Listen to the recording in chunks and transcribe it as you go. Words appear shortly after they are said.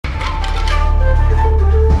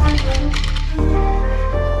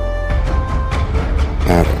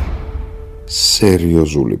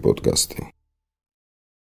სერიოზული პოდკასტი.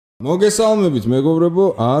 მოგესალმებით მეგობრებო,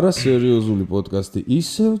 არა სერიოზული პოდკასტი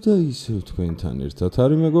ისევ და ისევ თქვენთან ერთად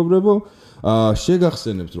არის მეგობრებო.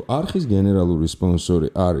 შეგახსენებთ, რომ არხის გენერალური სპონსორი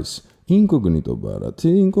არის ინკოგნიტო ბარათი,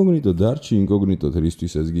 ინკოგნიტო დარჩი, ინკოგნიტოთ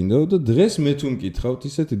რისთვის ეს გინდაო და დღეს მე თუ მკითხავთ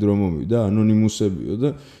ისეთი დრო მომივიდა ანონიმუსებიო და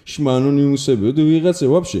შმა ანონიმუსებიო და ვიღაცა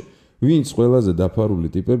ვაფშე ვინც ყველაზე დაფარული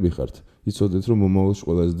ტიპები ხართ, იცოდეთ რომ მომავალში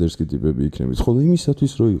ყველაზე დერსკი ტიპები იქნებით. ხოლო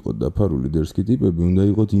იმისათვის რომ იყოთ დაფარული დერსკი ტიპები, უნდა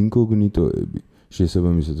იყოთ ინკოგნიტოები.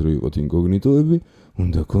 შესაბამისად რომ იყოთ ინკოგნიტოები,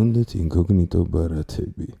 უნდა გქონდეთ ინკოგნიტო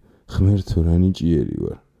ბარათები. ღმერთო რა ნიჭიერი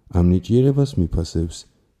ვარ. ამ ნიჭიერებას მიფასებს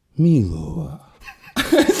მილოვა.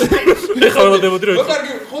 ეხლა რა დემოდი რო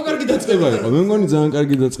ხო კარგი დაწყება იყო. მე მგონი ძალიან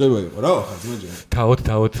კარგი დაწყება იყო. რა ვახარ ძმაჯანი?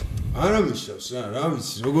 თავოთ. არა მიშავს რა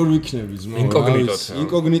ვიცი, როგორ ვიქნები ძმა?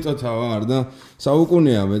 ინკოგნიტოთა ვარ და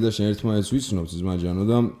საუკუნეა მე და შენ ერთმანეთს ვიცნობთ ძმაჯანო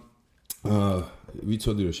და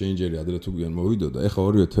ვიცოდი რომ შენ ჯერი ადრე თუ გვიან მოვიდო და ეხლა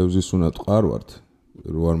ორივე თევზის უნად ყარვართ,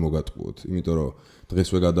 რო არ მოგატყუოთ, იმიტომ რომ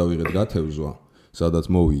დღესვე გადავიღეთ გათევზვა, სადაც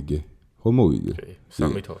მოვიგე. ხო მოვიგე.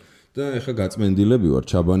 სამი თორე. და ეხლა გაწმენდილები ვართ,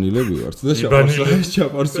 ჩაბანილები ვართ და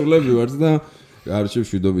ჩაპარსულები ვართ და არჩევ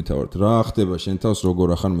შვიდობითა ვართ. რა ხდება შენ თავს როგორ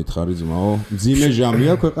ახან მითხარი ძმაო? ძიმე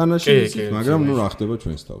ჟამია ქვეყანაში, მაგრამ ნუ რა ხდება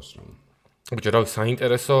ჩვენს თავს რა. ბიჭო, რა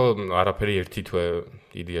საინტერესო, არაფერი ერთი თვე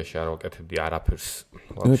იდეაში არ ვაკეთებდი არაფერს.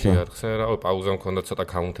 ვაფშე არ ხსენა, პაუზა მქონდა ცოტა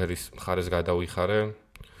კაუნტერის მხარეს გადავიხარე.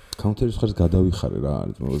 კაუნტერის მხარეს გადავიხარე რა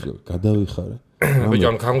არის მოგზაურე? გადავიხარე. ბიჭო,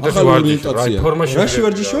 ამ კაუნტერში ვარჯიშობ, რა ფორმაში. რაში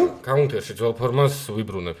ვარჯიშობ? კაუნტერში ძველ ფორმას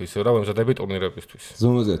ვიბრუნებ ისე რა, ვემზადები ტურნირებისთვის.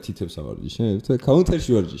 ზომაზე თითებს ავარჯიშებ? და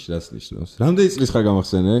კაუნტერში ვარჯიში რას ნიშნავს? რამდენი წლის ხარ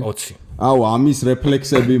გამახსენე? 20. აუ, ამის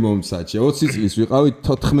რეფლექსები მომცაჩე. 20 წლის ვიყავი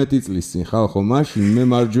 14 წლის წინ ხალ ხო? მაშინ მე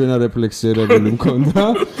მარჯვენა რეფლექსერები მქონდა.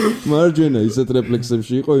 მარჯვენა ისეთ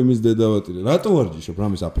რეფლექსებში იყო იმის დედავატირე. რატო ვარჯიშობ?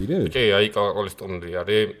 რამის აპირებ? კი, აი კოკაკოლის ტურნირი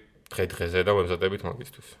არის დღე-დღეზე და ვემზადებით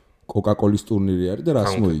მაგისთვის. კოკაკოლის ტურნირი არის და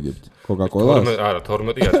რას მოიგებთ? კოკაკოლას? არა,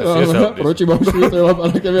 12000 პროჭი ბავშვი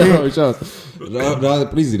ელაპარაკები არა ვიშავს. რა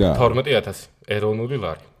პრიზი რა? 12000 ეროვნული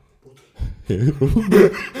ლარი.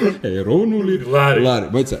 ეროვნული ლარი.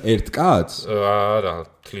 მოიცა ერთ კაცს? არა,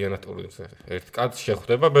 თლიანად ტურნირზე. ერთ კაცს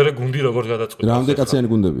შეხვდება, მერე გუნდი როგორ გადაწყვეტს. რამდენი კაციანი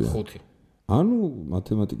გუნდებია? 5. ანუ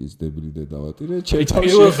მათემატიკის დებილი დედავატირე,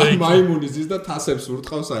 ჩემთვის მაიმუნის ის და თასებს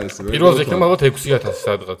ურტყავს აეს. პირველზე იქნება ალბათ 6000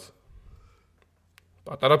 სადღაც.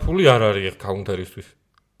 პატარა ფული არ არის კაუნტერისთვის.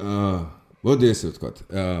 მოდი ესე ვთქვათ.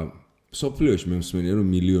 სოფლიოში მე მსმენია რომ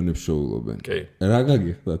მილიონებს შოულობენ. კი. რა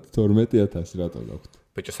გაგიხდათ 12000 რატო გაქვთ?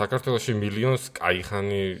 ბიჭო, საქართველოში მილიონს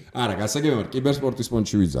კაიხანი. არა, გასაგებია, კიბერსპორტის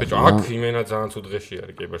პონჩი ვიძახ. ბიჭო, აქ იმენა ძალიან ცუდ დღეში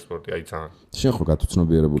არის კიბერსპორტი, აი ძალიან. შენ ხო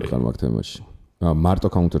გათუცნობიერებული ხარ მაგ თემაში? მარტო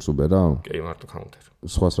კაუნტერს უბერავ? კი, მარტო კაუნტერ.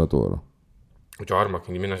 სხვას რატო არა? ბიჭო, არ მაქვს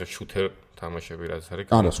იმენაში შუთერ თამაშები რაც არის.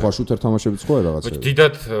 არა, სხვა შუთერ თამაშებიც ხო რაღაცა. ბიჭო,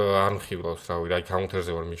 დიდად არ მხილავს, რავი, აი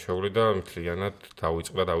კაუნტერზე ვარ მიშეული და მთლიანად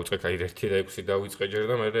დავიწყე, აი 1-6 დავიწყე ჯერ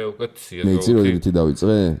და მე უკვე CS-ო. მე იცი რომ 1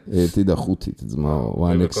 დავიწყე, 1 და 5-ით ძმაო,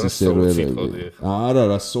 1x სერვერები. არა,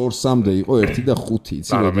 რა source-ამდე იყო 1 და 5,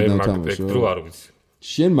 იცი რომ დავთამაშო. დრო არ ვიცი.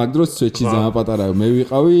 შენ მაგ დროს ცეჩი ძალიან პატარა, მე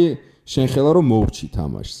ვიყავი, შენ ხელა რომ მოვჭი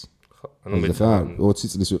თამაშს. ანუ მე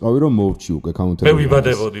 20 წლის ვიყავი რომ მოვჭი უკვე კაუნტერში. მე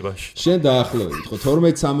ვიბადებოდი მაშინ. შენ დაახლოებით ხო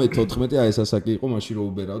 12, 13, 14 აი ეს ასაკი იყო მაშინ რომ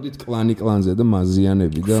უბერავდით კლანზე და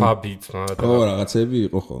მაზიანები და ფაბით მაგრამ ხო რაღაცები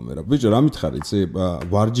იყო ხოლმე რა. ბიჭო, რა მითხარი, იცი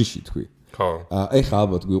ვარჯიში თქვი. ხო. ეხა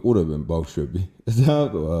ალბათ გვიყურებენ ბავშვები და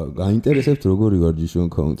გაინტერესებთ როგორი ვარჯიშობ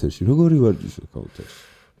კაუნტერში. როგორი ვარჯიშობ კაუნტერში?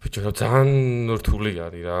 ბიჭო, ძალიან რთული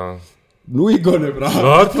არის რა. ნუ იგონებ რა.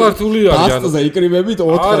 რა რთული არის? პასტაზე იკრიბებით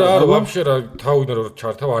 4 არა, ვაფშე რა, თავიდან რომ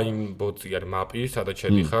ჩართავ აი იმ ბოტი არის მაპი, სადაც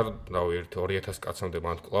შენი ხარ, რავი 2000 კაცამდე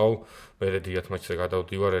მან კლავ, მე დიათ მაჩზე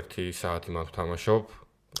გადავდივარ 1 საათი მან ვთამაშობ.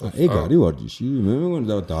 ეგ არის ვარჯიში? მე მეგონი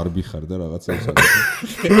დარბი ხარ და რაღაცა ისაა.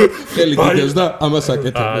 ხელი გიდევს და ამას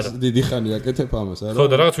აკეთებს, დიდი ხანი აკეთებ ამას, არა? ხო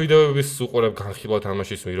და რაღაც ვიდეოების უყურებ განხილვა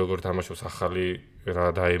თამაშის, როგორ თამაშობს ახალი რა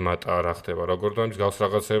დაემატა, რა ხდება, როგორ და ამის გავს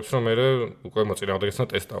რაღაცებს, რომ მე უკვე მოწინააღმდეგესთან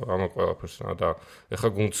ტესტავ ამ ყველაფერს რა და ეხა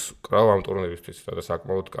გუნდს კრავ ამ ტურნირისთვის, და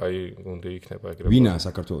საკმაოდ კაი გუნდი იქნება ეგრევე. ვინაა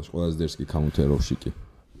საქართველოს ყველაზე დერსკი კაუნტერში კი?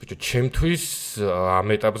 ბიჭო, ჩემთვის ამ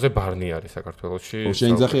ეტაპზე ბარნი არის საქართველოში.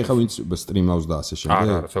 შენ ძახი ახლა ვინც სტრიმავს და ასე შემდეგ.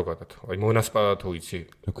 არა, ზოგადად. აი მონასპა თუ იცი.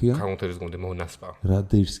 რა ქვია? კაუნტერის გუნდი მონასპა. რა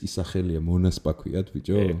დერსკის სახელია მონასპა ქვიათ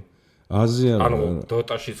ბიჭო? აზია. ანუ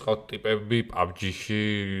დოტაში წავთ ტიპები, PUBG-ში,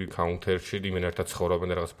 კაუნტერში, იმენ ერთად ცხოვრობენ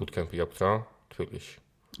და რაღაც ბუტკემპი აქვს რა, თბილისში.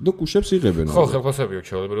 და კუშებს იღებენ. ხო, ხელფასებია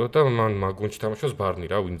ჩაოლებრო და მან მაგუნჩი თამაშობს ბარნი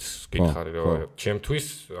რა, ვინც გითხარი რა. ჩემთვის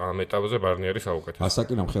ამ ეტაპზე ბარნი არის საუკეთესო.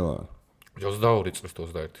 ასაკი ნამხელა არა. 22 წლის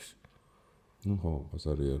 21-ის. ნუ ხო,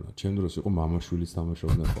 ბაზარია რა. ჩემ დროს იყო მამაშვილიც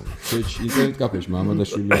თამაშობდა ხოლმე. ინტერნეტ კაფეში მამა და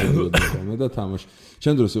შვილი იყვნენ ხოლმე და თამაში.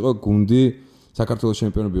 ჩემ დროს იყო გუნდი საქართველოს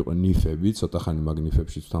ჩემპიონები იყო ნიფები, ცოტა ხანი მაგ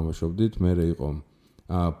ნიფებშიც თამაშობდით, მერე იყო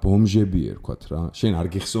ბომჟები ერქვათ რა. შენ არ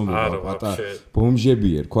გიხსოვნება პატარა ბომჟები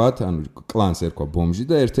ერქვათ, ანუ კლანს ერქვა ბომჟი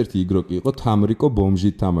და ერთ-ერთი იგროკი იყო თამრიკო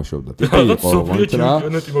ბომჟით თამაშობდა. ტიპი იყო ოღონდ რა.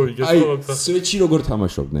 აი, სვეჩი როგორ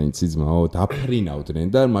თამაშობდნენ ციძმაო, დაფრინავდნენ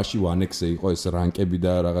და მაშინ 1x-ე იყო ეს რანკები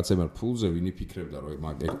და რაღაცები, ფულზე ვინი ფიქრებდა რომ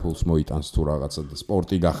მაგ ეგ ფულს მოიტანს თუ რაღაცა და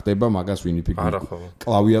სპორტი გახდება, მაგას ვინი ფიქრობდა.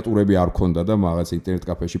 კლავიატურები არ ქონდა და მაგას ინტერნეტ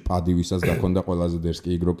კაფეში პადი ვისაც დაქონდა ყველაზე დერსკი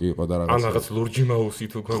იგროკი იყო და რაღაცა. ან რაღაც ლურჯი მაუსი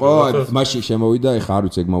თუ ქონდა. ხო, მაშინ შემოვიდა ეხა არ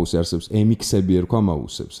ვიცი ეგ მაუსი არსებობს MX-ები ერქვა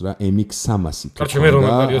მაუსებს რა MX300 თუ მე რომ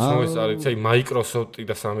პერიოდს მოეს არის აი Microsoft-ი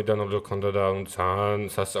და 3-დან ორი ქონდა და ძალიან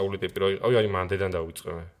სასწაული ტიპი რო იყავი აი მანდედან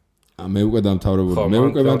დავიწყე მე უკვე დამთავრებული მე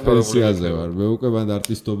უკვე პენსიაზე ვარ მე უკვე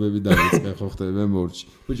არტისტობები დავიწყე ხო ხტები მე მორჩი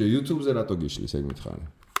ბიჭო YouTube-ზე რატო გიშლის ეგ მითხარი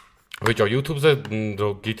ბიჭო YouTube-ზე რო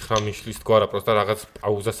გითხრა მიშლის თქვა რა პროსტა რაღაც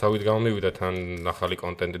პაუზასავით გამომივიდა თან ახალი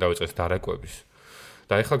კონტენტი დავიწყეს დარაკვების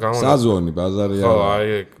და ეხლა საზონი ბაზარია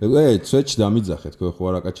ხო აი ცვეჩი დამიძახეთ ხო ხო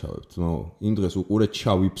არ აკაჩავებთ ნო იმ დღეს უყურე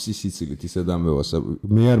ჩავიფსი სიცილით ისე დამევასა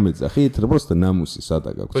მე არ მეძახით პროსტა ნამუსი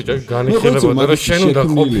სადა გაქვს ბიჭო განიხილებოდა რომ შენ უნდა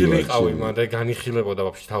ყოფილიყავი მანდ განიხილებოდა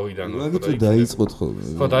ვაფშე თავიდან მაგიტო დაიწყოთ ხოლმე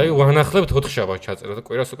ხო და აი ვანახლებთ 4 შაბათს ჩაწერა და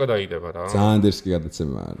კვირას უკვე დაიდება რა ძალიან დერსკი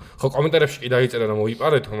გადაცემა არის ხო კომენტარებში კი დაიწერა რომ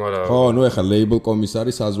მოიპარეთო მაგრამ ხო ნუ ეხლა label.com-ის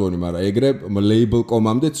არის საზონი მაგრამ ეგრე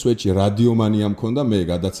label.com-ამდე ცვეჩი რადიომანია მქონდა მე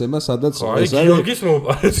გადაცემა სადაც ეს არის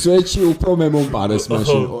სვეჩი უფრო მე მომპარეს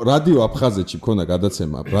მაშინ რადიო აფხაზეთში მქონდა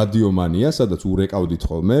გადაცემა რადიომანია სადაც ურეკავდით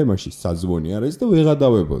ხოლმე მაშინ საზვონი არის და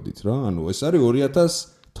ვეღადავებოდით რა ანუ ეს არის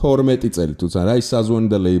 2012 წელი თუ ცა რა ის საზვონი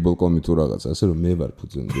და label.com-ი თუ რაღაცა ასე რომ მე ვარ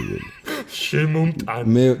ფუძემდებელი შემომტან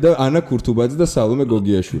მე და ანა ქურთუბაძე და სალომე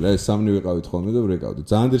გოგიაშვილი ეს სამნი ვიყავით ხოლმე და ვრეკავდით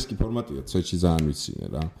ძალიან დერსკი ფორმატია სვეჩი ძალიან ვიცინე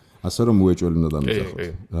რა ასე რომ უეჭველი უნდა დამიძახოთ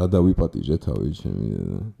რა დავიპატიჟე თავი ჩემი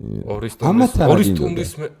და ორი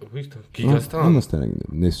სტუნდის მე გიგასთან ამასთან აგინდა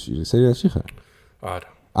ნესში სერიალში ხარ არა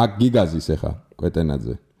აქ გიგაზის ახლა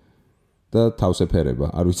კვეტენაძე და თავს ეფერება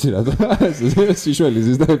არ ვიცი რა და სიშველი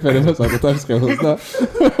ზის და ეფერება საკუთარ ხელს და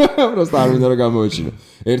просто არ მინდა რომ გამოეჩინო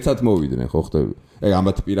ერთად მოვიდნენ ხო ხტები ეგ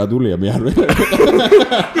ამათ პირადულია მე არ ვერე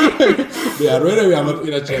მე არ ვერე ამათ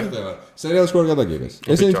პირად შეხვდება სერიალს როგორ გადაგიღეს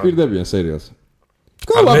ესენი პირდებიან სერიალს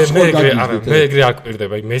მე ეგრე არ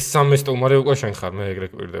კვირდება აი მესამე სტუმარი უკვე შენ ხარ მე ეგრე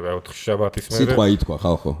კვირდება 4 შაბათის მერე სიტყვა ითქვა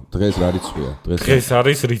ხალხო დღეს რა რიცხვია დღეს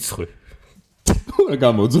არის რიცხვი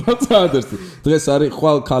გამოძრა წადერს დღეს არის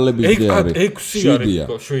ხვალ ქალების დღე არის 6 არის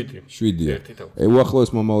 7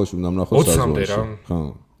 უახლოეს მომავალში უნდა ვნახოთ საზღვარში ხო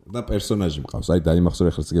და პერსონაჟი მყავს აი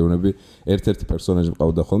დაიმახსოვრე ხერს გეუბნები ერთ-ერთი პერსონაჟი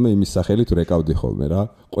მყავდა ხოლმე იმის სახელით რეკავდი ხოლმე რა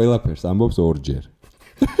ყველაფერს ამბობს ორჯერ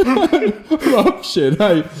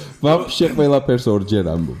ვაფშე ყველაფერს ორჯერ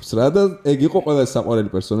ამბობს რა და ეგ იყო ყველა საყვარელი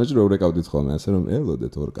პერსონაჟი რომ რეკავდით ხოლმე ასე რომ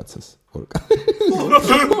ელოდეთ ორ კაცას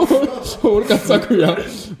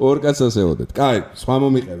ორ კაცას ელოდეთ კაი სხვა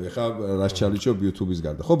მომიყევი ხა რას ჩალიჩობ YouTube-ის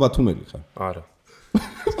გარდა ხო ბათუმელი ხარ არა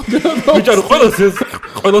ბიჭო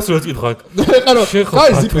ყველას რო წითხარ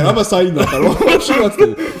კაი ზიპერ აბა საინახარ ვაფშე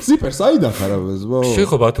ზიპერ საინახარ აბა შენ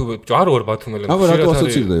ხო ბათუმელი არ ვარ ბათუმელი აბა რატო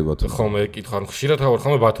ასოცირდება ბათუმი ხო მე კითხარ ხშირად ვარ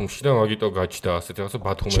ხოლმე ბათუმში და მაგიტო გაჩნდა ასეთ რაღაცა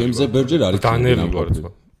ბათუმელი ჩემზე ბერჯერ არის დანელი ვარ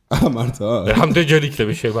მარტო რამდენჯერ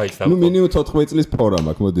იქნება შევაიცდა ნუ მინიმუმ 14 წლის ფორა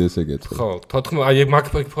მაქვს მოდი ესე გეტყვი ხო 14 აი მაგ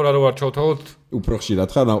ფორა რო ვარ ჩავთავოთ უფრო ხშირად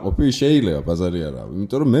ხარ ნაყოფი შეიძლება ბაზარი არა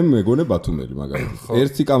იმიტომ რომ მე მეგონე ბათუმელი მაგალითად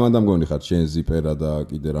ერთი კამანდა მგონი ხარ შენ ზიპერა და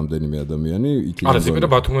კიდე რამდენიმე ადამიანი იქიდან არა ზიპერა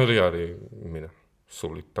ბათუმელი არის იმენა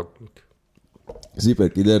სულით დაგგვით ზიპერ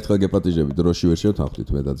კიდე ერთხელ გეპატიჟები დროში ვერ შევთანხმდით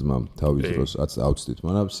მე და ძმამ თავის დროს აუცდით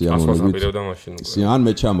მაგრამ სიამოვნებით ან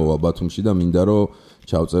მე ჩამოვალ ბათუმში და მინდა რომ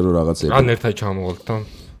ჩავწერო რაღაცები ან ერთად ჩამოვალთ თან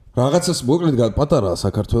რაღაცას მოკლედ პატარა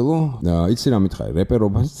საქართველო იცი რა მითხარი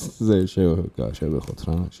რეპერობაზე შევეხოთ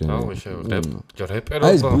რა შენ რეპერობა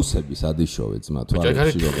აი ეს ბუსები სადიშოვე ძმა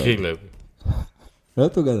თვალებში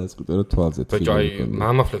რატო გადაწყვიტე რომ თვალზე ბიჭო აი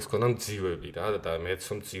მამაფლექს ქონდა მძივები რა და მეც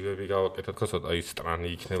რომ მძივები გავაკეთოთ ხო ცოტა ის სტრანი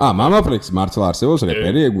იქნება მამაფლექს მართლა არსებობს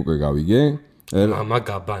რეპერი ეგ უკვე გავიგე მამა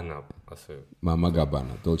გაბანა ასე მამა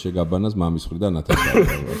გაბანა დოლჩე გაბანას მამის მხრიდან ნათაშა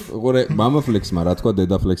უყურე მამა ფლექსმა რა თქვა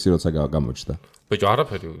დედა ფლექსი როცა გამოჩნდა ბიჭო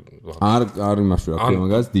არაფერი არ იმაში რა ქვია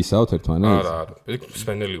მაგას დისაოთ ერთმანეთს არა ეგ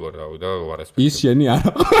სვენელი ვარ რავი და ვარ ეს ის შენი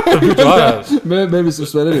არა ბიჭო არა მე ვის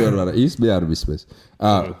სვენელი ვარ არა ის მე არ ვისმეს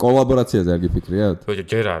კოლაბორაციაზე არ გიფიქრიათ ბიჭო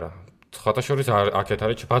ჯერ არა სხვათა შორის აქეთ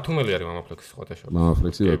არის ბათუმელი არის მამა ფლექსი სხვათა შორის მამა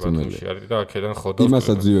ფლექსი ბათუმელი არის და აქედან ხოდავს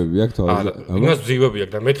იმასაც ძივები აქვს თავზე იმას ძივები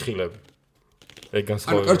აქვს და მეთხილები ეგ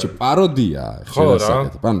განსხვავებული. ანუ, კარჩე, პაროდია შესაძლოა.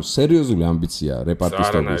 ანუ, სერიოზული ამბიცია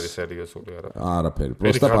რეპარტისტობის. არა, სერიოზული არა. არაფერი,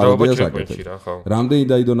 პროსტა პაროდია საკეთე. რამდენი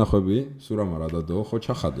დაიდო ნახვები? სურამა რა დადო? ხო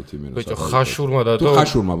ჩახადეთ იმენას. ბიჭო, ხაშურმა დადო. თუ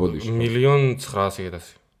ხაშურმა ბოდიში.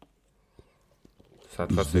 1,900,000.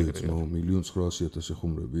 სადღაც ეგრე. 1,900,000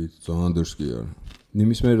 ხუმრებით, ძალიან დერს კი არა.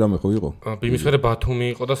 იმის მერე რამე ხო იყო? იმის მერე ბათუმი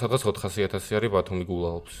იყო და სადღაც 400,000 არის ბათუმი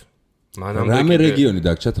გულაობს. მანამდე რამე რეგიონი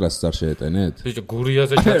დაგჭათ რას არ შეეტენეთ? ბიჭო,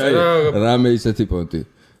 გურიაზე ჩაწერა. რამე ისეთი პონტი.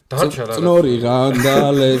 დარჩა რა. წნორი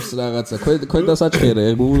ღანდალებს რაღაცა, ქვედა საჭხერე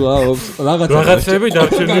გულაობს, რაღაცები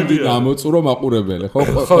დარჩენილია. ამოწურო მაყურებელი, ხო?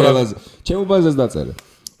 ყველაზე. ჩემო ბაზას დაწერე.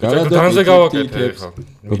 გუდანზე გავაკეთე ხა.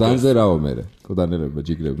 გუდანზე რაო მერე? გუდანელებმა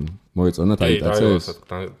ჯიგრებმა. მოეწონათ აიტაცეს.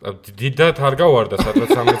 დიდად არ გავარდა, სადღაც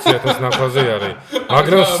 60,000 ნახვაზე არის.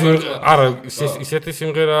 მაგრამ არა, ისეთი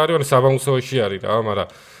სიმღერა არის, ანუ საბამუსოში არის რა, მაგრამ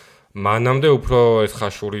მანამდე უფრო ეს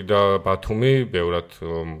ხაშური და ბათუმი ბევრად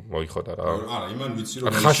მოიხოდა რა. არა, იმან ვიცი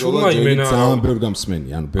რომ ხაშურმა იმენა ძალიან ბევრ გამსმენი,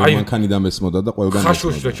 ანუ ბევრ მანქანი დამესმოდა და ყველგან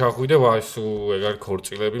ხაშურში და ჩახვიდე, ვაი, სულ ეგ არის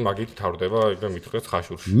ქორწილები, მაგით თავდება, ეგ და მithქვეს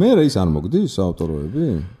ხაშურში. მე ის არ მოგდის ავტოროები?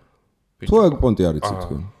 თუ ეგ პონტი არის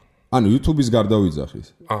თქვენ. ანუ YouTube-ის გარდა ვიძახის.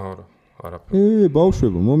 არა, არაფერი.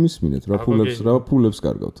 ბავშვებო, მომისმინეთ, რა ფულებს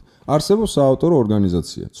კარგავთ. არსებობს საავტორო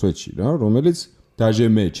ორგანიზაცია, Switch-ი რა, რომელიც დაჟე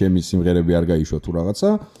მე ჩემი სიმღერები არ გაიშვა თუ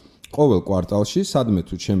რაღაცა ყოველ კვარტალში, სადმე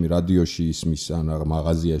თუ ჩემი რადიოში ისმის, ან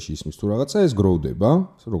მაღაზიაში ისმის თუ რაღაცა, ეს გროვდება,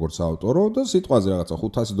 როგორც ავტორო და სიტყვაზე რაღაცა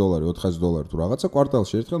 $500, $400 თუ რაღაცა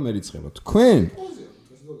კვარტალში ერთხელ მე რიცხება. თქვენ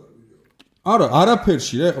არა,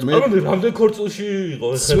 არაფერში რა, მე რამდენ ქორწილში იყო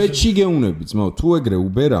ეს? სვეჩი გეუნები, ძმაო, თუ ეგრე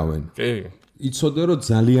უბერავენ. კი. იცოდე რომ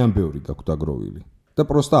ძალიან ბევრი გაქვს დაგროვილი და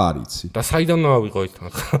პროსტა არ იცი. და საიდან ავიღო ეს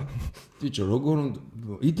თან? ბიჭო, როგორ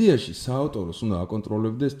იდეაში საავტოროს უნდა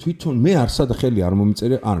აკონტროლებდეს თვითონ მე არსად ხელი არ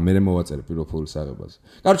მომიწერე, არა, მე მოვაწერე პირველ ფულის აღებაზე.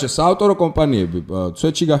 კაროჩე, საავტორო კომპანიები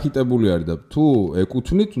სვეჩი გახიტებული არის და თუ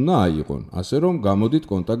ეკუთვნით, უნდა აიღონ. ასე რომ გამოდით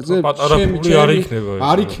კონტაქტზე, ჩემი არ იქნება ეს.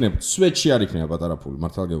 არ იქნება, სვეჩი არ იქნება პატარა ფული,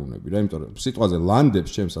 მართლა გეუბნები რა, იმიტომ რომ სიტყვაზე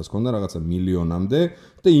ლანდებს ჩემსაც ქონდა რაღაცა მილიონამდე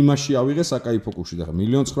და იმაში ავიღე საკაიფო კუში და ხა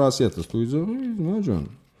 1,900,000 თუ იზო, მაჯან.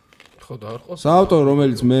 საავტორო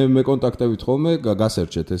რომელიც მე კონტაქტებით ხოლმე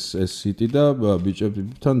გასერჩეთ ეს სიტი და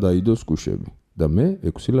ბიჭებთან დაიდოს კუშები და მე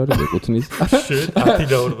 6 ლარი მეკუთვნის 10 და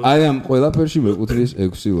 40 აი ამ ყველაფერში მეკუთვნის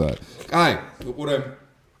 6 ლარი. კაი, უყურე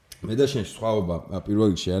მე და შენ სხვაობა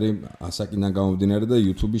პირველ რიგში არის ასაკიდან გამომდინარე და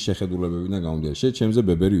YouTube-ის შეხედულებებიდან გამომდინარე. შენ ჩემზე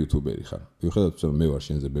ბებერი იუთუბერი ხარ. მიუხედავად რომ მე ვარ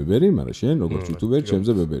შენზე ბებერი, მაგრამ შენ როგორც იუთუბერი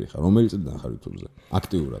ჩემზე ბებერი ხარ. რომელი წლიდან ხარ YouTube-ზე?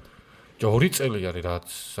 აქტიურად. 2 წელი არის რაც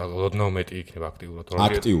ოდნავ მეტი იქნება აქტიურად.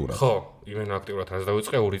 აქტიურად. ხო, იმენ აქტიურად რაც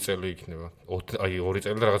დავიწყე 2 წელი იქნება. აი 2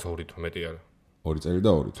 წელი და რაღაც 2 თვე მეტი არა. 2 წელი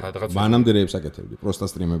და 2 თვე. მანამდე რეებს აკეთებდი, პროსტა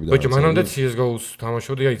სტრიმები და ბიჭო, მანამდე CS:GO-ს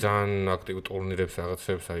თამაშობდი, აი ძალიან აქტიურ ტურნირებს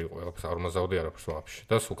რაღაცებს, აი ყველაფერს არ mazავდი არაფერს ვაფშე.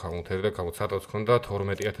 და სულ გამუთერი და სადაც ქონდა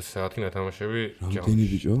 12,000 საათი ნათამაშები. რამდენი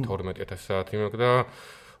ბიჭო? 12,000 საათი მაქვს და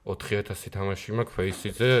 4,000 თამაში მაქვს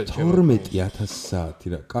Face-ზე. 12,000 საათი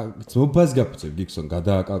რა. ძმობას გაფიცებ გიქსონ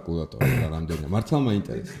გადააკალკულატორი რა რამდენია. მართლა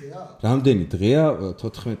მაინტერესებს. რამდენი დღეა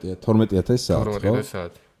 12,000 საათი, ხო? 12,000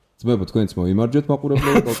 საათი. ძმებო, თქვენც მოიმარჯვეთ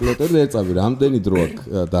მაყურებლები კალკულატორი და ერწავი რამდენი დრო აქვს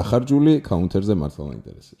დახარჯული კაუნტერზე მართლა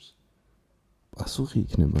მაინტერესებს. პასუხი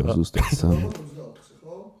იქნება ზუსტად 3.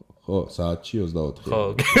 ხო, საათში 24. ხო,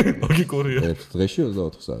 ლოგიკურია. ერთ დღეში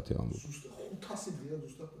 24 საათი ამბობ.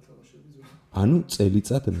 ანუ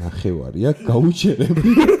წელიწად ნახევარია გაუჩერები.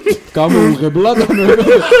 გამოუღებლად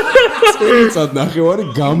წელიწად ნახევარი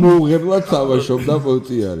გამოუღებლად თამაშობდა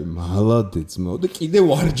პოტი არის. მალადე ძმაო და კიდე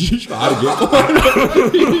ვარჯიშ არ გეყო.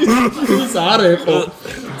 ის არ ეყო.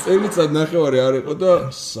 წელიწად ნახევარი არ ეყო და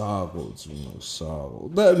საღო ძმაო, საღო.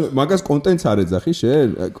 და მაგას კონტენტს არ ეძახი შენ?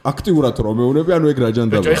 აქტიურად რომ მეუნები, ანუ ეგ რა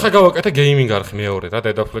ჯანდაბა. ბიჭო, ეხა გავაკეთე გეიმინგ არხი მეორე რა,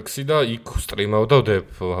 დედაფლექსი და იქ სტრიმავ და ვდებ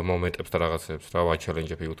მომენტებს და რაღაცებს რა,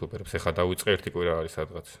 ვაჩელენჯები იუთუბერებს. ეხა დავიწყე ერთი კვირა არის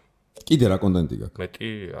სადღაც. კიდე რა კონტენტი გაქვს? მეტი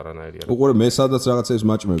არანაირი არა. უყურე მე სადაც რაღაცებს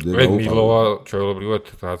მაჭმევდი და მილოვა ჩვეულებრივად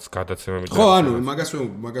რაც გადაცემები და ხო, ანუ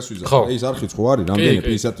მაგას ვიზახე. ის არხიც ხო არის? რამდენი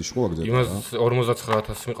პისატი ხო აგზეთ? იმას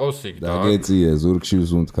 59,000 მიყავს იქ და დაგეწიე ზურგში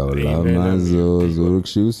ვზუნთქავ, ლამაზო,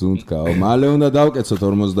 ზურგში ვზუნთქავ. მალე უნდა დავკეცოთ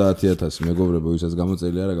 50,000, მეგობრებო, ვისაც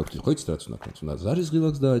გამოწელი არა გაქვთ. ხო იცით რაც უნდა ქნათ? უნდა ზარის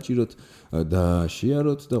ღილაკს დააჭიროთ და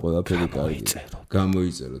შეაროთ და ყველაფერი კარგი.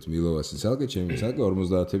 გამოიწეროთ მილოვას ცალკე, ჩემი ცალკე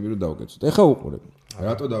 50,000 რო დავკეცოთ. ეხა უყურე.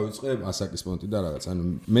 რატო დავიწყე ასაკის პონტი და რაღაც. ანუ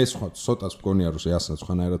მე ცოტას მგონია რომ შეასწრა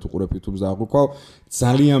სხვანაირად უყურებ YouTube-ს და აღვქვავ.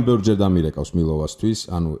 ძალიან ბევრჯერ დამირეკავს მილოვასთვის.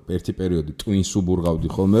 ანუ ერთი პერიოდი ტვინს უბურღავდი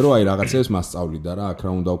ხოლმე რომ აი რაღაცებს მასწავლიდა რა, აქ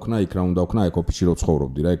რა უნდა ვქნა, იქ რა უნდა ვქნა, ეკოფიში რო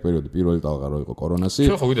ცხოვრობდი რა, ეგ პერიოდი პირველი ტალღა რო იყო კორონასი.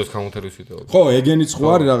 შენ ხო ვიდეოს გამონტერვის ვიდეო. ხო, ეგენიც ხო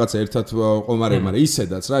არის რაღაცა ერთად ყომარე, მაგრამ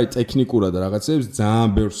ისედაც რა, ტექნიკურად რაღაცებს ძალიან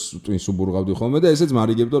ბევრს ტვინს უბურღავდი ხოლმე და ესეც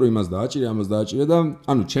მარიგებდა რომ იმას დააჭირე, ამას დააჭირე და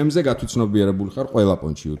ანუ ჩემზე გათვითცნობიერებული ხარ ყველა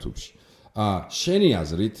პონჩი YouTube-ში. შენი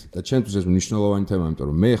აზრით და ჩემთვის ეს მნიშვნელოვანი თემა, იმიტომ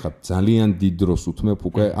რომ მე ხარ ძალიან დიდ დროს უთმებ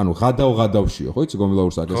უკვე, ანუ ღადავშიო, ხო იცი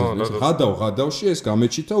გომილაურს აკეთებს. ღადავში ეს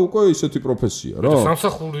გამეჩითა უკვე ისეთი პროფესია, რა.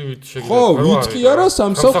 სამსახურით შეგიძლია. ხო, ვიტყი არა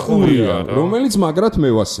სამსახურია, რომელიც მაგრად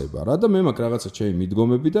მევასება რა და მე მაქვს რაღაცა ჩემი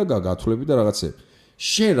მიდგომები და გათვლები და რაღაცები.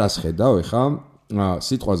 შენ რას ხედავ ეხა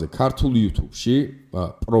სიტყვაზე ქართულ YouTube-ში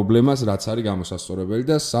პრობლემას რაც არის გამოსასწორებელი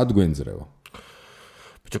და სად გვენძრევა?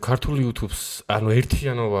 ქართული YouTube-ს, ანუ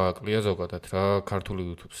ერთიანობა აკლია ზოგადად რა,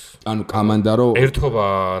 ქართული YouTube-ს. ანუ კამანდა რო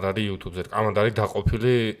ერთობა არ არის YouTube-ზე, კამანდა არის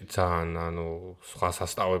დაყოფილი ძალიან, ანუ სხვა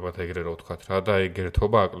სასწავლებად ეგრე რო ვთქვათ რა და ეგ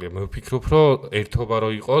ერთობა აკლია. მე ვფიქრობ, რომ ერთობა რო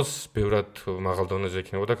იყოს, ბევრად მაღალ დონეზე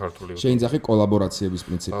იქნებოდა ქართული YouTube. შეინძახი კოლაბორაციების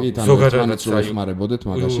პრინციპით, ანუ ერთმანეთს რო ეხმარებოდეთ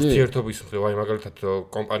მაგაში. ურთიერთობის მხრივ, აი მაგალითად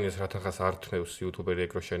კომპანიას რა თანხას არ თმევს იუთუბერი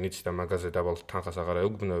ეგ რო შენ იცი და მაგაზე დაბალ თანხას აღარ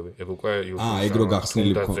ეუგბნები, ეგ უკვე YouTube-ს. ეგ რო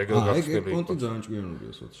გახსნილი ხო. ეგ კონტი ძალიან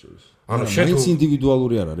ჭკვიანობია ანუ შენც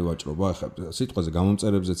ინდივიდუალური არ არის ვაჭრობა, ახლა სიტყვაზე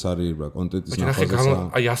გამომწერებზეც არის რა კონტენტის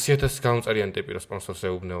ნახაზეა. აი 100,000 გამომწერიანი ტიპი რა სპონსორს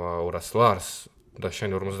ეუბნება 200 ლარს და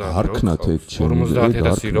შენ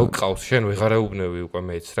 50,000 რო გყავს, შენ ვეღარ ეუბნები უკვე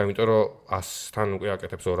მეც რა, იმიტომ რომ 100-თან უკვე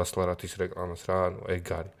აკეთებს 200 ლარათის რეკლამას რა, ანუ ეგ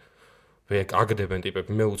არის. ვე აგდებენ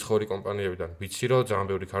ტიპები, მე უცხოური კომპანიებიდან ვიცი რომ ძალიან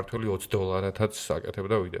ბევრი ქართველი $20-ათაც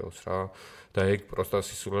აკეთებდა ვიდეოს რა. და ეგ პროსტა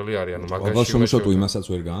სისულელი არის, ანუ მაგაში მაგალითად შუმშოტუ იმასაც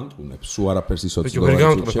ვერ გაამტყუნებს, სულ არაფერს $20. ვერ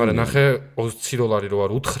გაამტყუნებს, მაგრამ ნახე $20 რო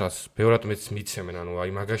არ უთხრას, ბევრად მეც მიცემენ, ანუ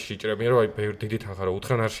აი მაგაში იჭრებიან, რომ აი ბევრი დიდი თანხა რო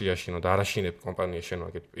უთხრან არ შეაშინო და არ აშინებ კომპანია შენ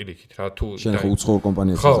ვაგებ პირიქით რა, თუ შენ ხო უცხოურ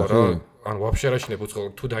კომპანიას ხარ, ანუ ვაფშე არ აშინებ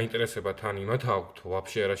უცხოურ, თუ დაინტერესება თან იმათ აქვთ,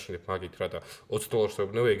 ვაფშე არ აშინებ მაგით რა და $20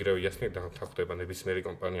 ეუბნები ეგრევე იასნე დამთავრდება ნებისმიერი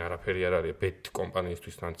კომპანია, არაფერი არ არის, ბეთ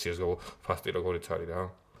კომპანიისთვის თან CS:GO ფასტი როგორიც არის რა.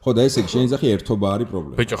 ხო და ესე იგი შეინძახი ერთობა არის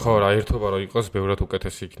პრობლემა. ბიჭო ხო რა ერთობა რო იყოს ბევრად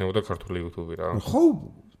უკეთესი იქნებოდა ქართული YouTube რა. ხო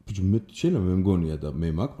ბიჭო მე შენა მე მგონია და მე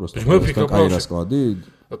მაქვს პროსტა კაი რასკლადი.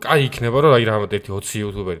 კაი იქნება რომ აი რაღაც ერთი 20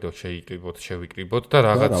 YouTuberi რო შევიკრიბოთ და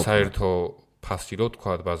რაღაც საერთო ფასი რო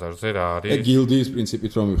თქვა ბაზარზე რა არის. ეგ გილდიის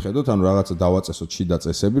პრინციპით რომ მივხედოთ, ანუ რაღაცა დავაწესოთ შიდა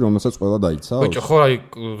წესები, რომელსაც ყველა დაიცავს. ბიჭო ხო აი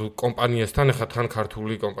კომპანიასთან ახლა თან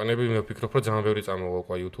ქართული კომპანიები მე ვფიქრობ რომ ძალიან ბევრი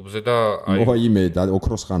წამოვაკვა YouTube-ზე და აი მოიმე და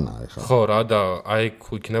ოქროს ხანაა ახლა. ხო რა და აი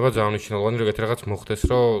იქნება ძალიან მნიშვნელოვანი რომ ეგეთი რაღაც მოხდეს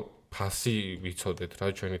რომ ფასი ვიცოდეთ რა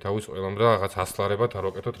ჩვენი თავის ყველამ და რაღაც ასლარებად არ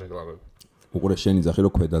ვაკეთოთ რეკლამები. უყურე შენი ძახი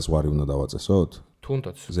რომ ქვედაზღვარი უნდა დავაწესოთ?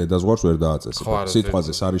 თუნდაც. ზედაზღვარს ვერ დააწესებ.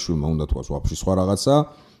 სიტყვაზე სარიშვილმა უნდა თქვას ვაფშე სხვა რაღაცა.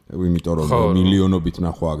 იმიტომ რომ მილიონობით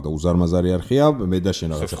ნახვა აქვს და უზარმაზარი არხია, მე და შენ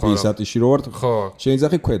რაღაცა ფისატიში რო ვართ,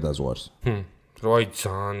 შეინძახი ქვედაზღვარს. რო აი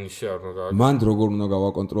ძალიან ისე არ უნდა გააკეთო. მან როგორ უნდა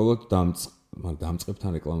გავაკონტროლოთ დამწყებთან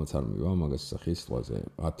რეკლამაც არ მივა მაგას სახის სიტყვაზე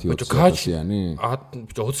 10-20-იანი?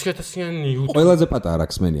 20-იანი YouTube. ყველაზე პატარა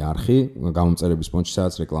ხსმენი არხი გამომწერების პონჩი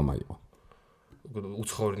სადაც რეკლამა იყო.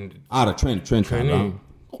 უცხოური. არა, ჩვენ რა.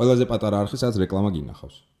 ყველაზე პატარა არხი სადაც რეკლამა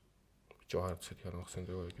გინახავს. არცეთი არ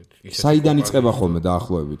მახსენდება ეგეთი. საიდან იწყება ხოლმე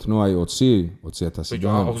დაახლოებით? ნუ აი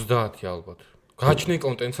 20,000-დან. 30 ალბათ. გააჩნია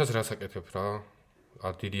კონტენტსაც რას აკეთებ რა.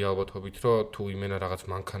 დიდი ალბათობით რომ თუ იმენა რაღაც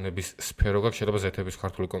მანქანების სფერო გაქვს, შეიძლება ზეთების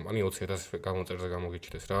ქართული კომპანია 20,000 გამოწერზე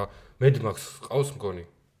გამოგიჩნდეს რა. Medmax ყავს მგონი.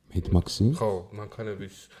 Medmax-ი? ხო,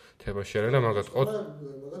 მანქანების თებაში არიან და მაგას ყოთ.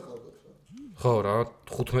 ხო რა,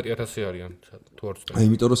 15,000 არიან თუ არ ვწდები. აი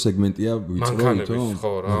იმიტომ რომ სეგმენტია ვიწროითო.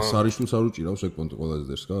 ხო რა. სარიშულს არ უჭირავს ეგ პონტი ყველაზე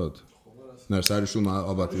დერს გქავთ? ნუ სარიშულმა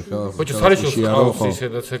ალბათ ხა. ხო, სარიშულს ყავს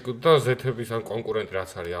ისედაც ეგ და ზეთების ან კონკურენტი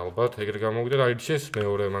რაც არის ალბათ, ეგრე გამოვიდა და აირჩიეს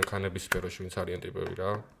მეორე მანქანების სფეროში ვინც არიან ტიპები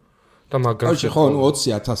რა. და მაგაში ხო, ნუ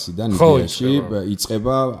 20,000-დან იდეაში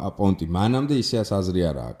იწყება პონტი. მანამდე ისეას აზრი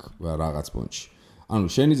არ აქვს რაღაც პონტში. ანუ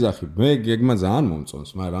შენი ძახი მე გეგმა ძალიან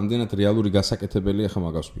მომწონს, მაგრამ რამდენად რეალური გასაკეთებელია ხა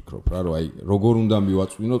მაგას ვფიქრობ რა, რომ აი როგორ უნდა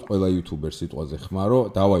მივაწვინოთ ყველა YouTuber სიტყვაზე ხმა, რომ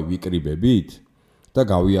დავაი ვიკრიბებით და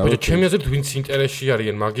გავიაროთ. ჩემი აზრით ვინც ინტერესში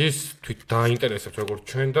არიან მაგის, თვით დაინტერესებს როგორც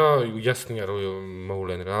ჩვენ და იასნია რომ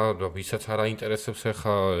მოვლენ რა, და ვისაც არ აინტერესებს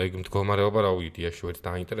ხა ეგ მდგომარეობა რა ვიდეაში ვერც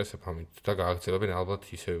დაინტერესებ ამით და გააგრძელებენ ალბათ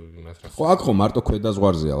ისე იმას რა. ხო, აქ ხო მარტო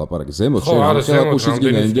ქვედაზღვარზეა ლაპარაკი, ზემოთ შენ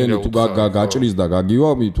გინდა იმდენი თუ გაჭრის და გაგივა,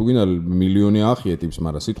 თუ გინდა მილიონი ახიე ტიპს,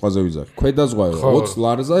 მაგრამ სიტყვაზე ვიზახი. ქვედაზღვარი 20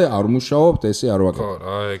 ლარზე არ მუშაობთ, ესე არ ვაკეთებ. ხო,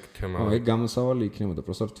 რა ეგ თემა. ეგ გამოსავალი იქნებოდა,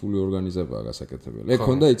 პროსტა რთული ორგანიზებაა გასაკეთებელი. ეგ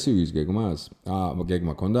ქონდა იცი ვის გეგმას?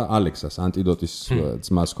 გეგმა ქონდა ალექსას ანტიდოტის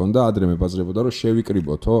ძმას ქონდა ადრე მებაზრებოდა რომ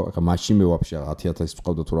შევიკრიბოთო ახლა მაშინ მე ვაფშე 10,000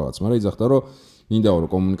 ვყავდა თუ რაღაც მაგრამ იძახდა რომ მინდა რომ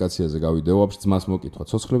კომუნიკაციაზე გავიდეო ვაფშე ძმას მოკითხა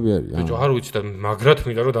ცოცხლები არიან ბიჭო არ ვიცი და მაგრად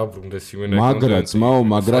მინდა რომ დაბრუნდეს იმენა მაგრად ძმაო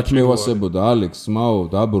მაგრად მევასებოდა ალექს ძმაო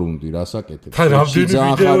დაბრუნდი რასაკეთებ თან რამდენი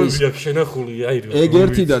ვიდეოები აქვს შენახული აი ეგ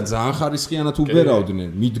ერთი და ძალიან ხარისხიანად უბერავდნენ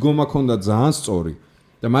მიდგომა ქონდა ძალიან სწორი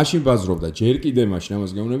და მაშინ ბაზრობდა ჯერ კიდე მაშინ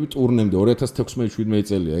ამას გეუბნები ტურნემდე 2016-17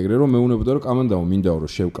 წელია ეგრე რომ მეუბნებოდა რომ კამანდაო მინდაო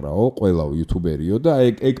რომ შევკრაო ყველაო იუთუბერიო და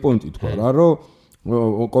ეგ პონტი თქვა რა რომ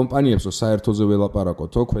კომპანიებსო საერთოზე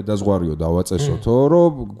ველაპარაკოთო ქვედაზღვარიო დავაწესოთო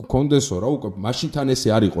რომ გქონდესო რა უკვე მაშინთან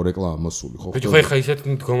ესე არ იყო რეკლამა მოსული ხო ხო ეხლა ისეთ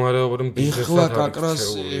მდგომარეობა რომ ეხლა კაკრას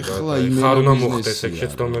ეხლა იმენა ხარ უნდა მოხდეს ეგ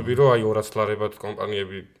შეცდომები რომ აი 200 ლარებად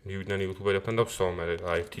კომპანიები მივიდნენ იუთუბერებთან და ვსომერე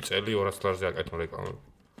რა 1 წელი 200 ლარზე აკეთონ რეკლამები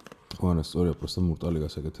ხო არა სწორია просто მურტალი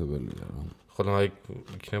გასაკეთებელია რა ხო და აი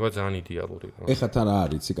იქნება ძალიან იდეალური რა ეხლა თან რა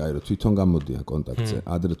არის იცი კაი რომ თვითონ გამოდიან კონტაქტზე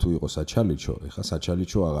ადრე თუ იყო საჩალიჩო ეხლა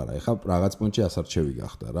საჩალიჩო აღარა ეხლა რაღაც პონჩი ასარჩევი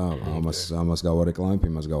გახდა რა ამას გავარეკლამებ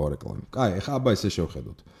იმას გავარეკლამებ კაი ეხლა აბა ესე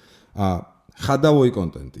შევხედოთ ხადავოი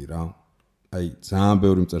კონტენტი რა აი ძალიან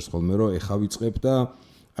ბევრი მწერს ხოლმე რომ ეხლა ვიწყებ და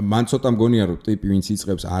მან ცოტა მგონია რომ ტიპი ვინც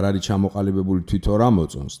იწყებს არ არის ჩამოყალიბებული თვითონ რა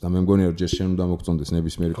მოწონს და მე მგონია რომ ჯერ შენ უნდა მოგწონდეს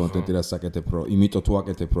ნებისმიერი კონტენტი რაც საკეთებ რომ იმიტომ თუ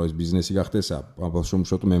აკეთებ რომ ეს ბიზნესი გახდესა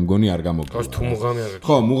ბავშვობშოთ მე მგონი არ გამოგდება თუ მუღამი არ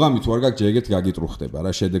ხო მუღამი თუ არ გაქვს ჯერ ეგეთ გაგიტრუხდება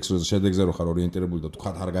რა შედეგზე რო ხარ ორიენტირებული და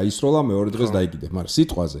თქვა არ გაისროლა მეორე დღეს დაიგიდებ მაგრამ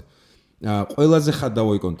სიტყვაზე ყველაზე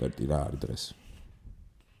ხადავოი კონტენტი რა არის დღეს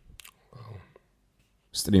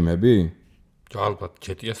სტრიმები ალბათ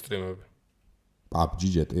GTA სტრიმები PUBG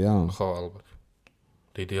GTA ხო ალბათ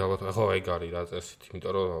დიდი ალბათ ხო ეგ არის რა წესით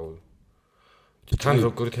იმიტომ რომ თან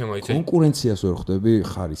როგორი თემა იცი კონკურენციას ვერ ხვდები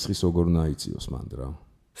ხარისხის როგორ ნაიწიოს მანდ რა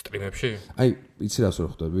სტრიმებში აი იცი რას ვერ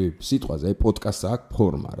ხვდები სიტყვაზე აი პოდკასტს აქვს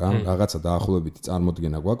ფორმა რა რაღაცა დაახლოებითი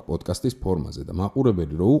წარმოდგენა გვაქვს პოდკასტის ფორმაზე და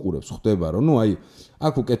მაყურებელი რო უყურებს ხვდება რომ ნუ აი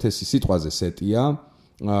აქ უკეთესი სიტყვაზე სეტია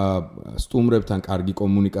სტუმრებთან კარგი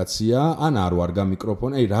კომუნიკაცია ან არ ვარგა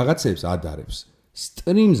მიკროფონი აი რაღაცებს ადარებს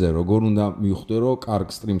სტრიმზე როგორ უნდა მივხვდე რომ კარგ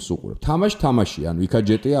სტრიმს უყურებ თამაში ანუ იქა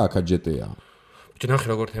GTA აქა GTA ჯნახი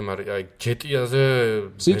როგორ თემა არის აი GTA-ზე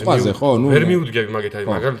სიტყვაზე ხო ნუ ვერ მივდგები მაგით აი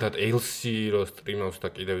მაგალითად LC რო სტრიმავს და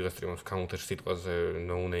კიდევ ვიღა სტრიმავს counter სიტყვაზე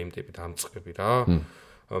no name ტიპი დამწყები რა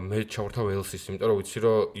მე ჩავრთავ LC-ს იმიტომ რომ ვიცი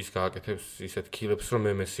რომ ის გააკეთებს ისეთ კილებს რომ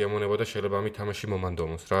მე მესიამონება და შეიძლება ამით თამაში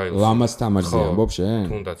მომანდომოს რა LC ლამას თამაშზე ამბობ შენ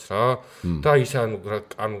თუნდაც რა და ის ანუ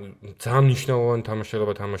ძალიან მნიშვნელოვანი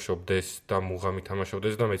თამაშება თამაშობდეს და მუღამი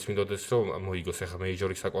თამაშობდეს და მეც მინდოდეს რომ მოიგოს ახლა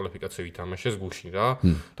მეიჯორი საკვალიფიკაციო ვითამაშეს გუშინ რა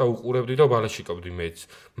და უყურებდი და ბალაშიკობდი მეც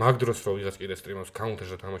მაგ დროს რო ვიღაც კიდე სტრიმავს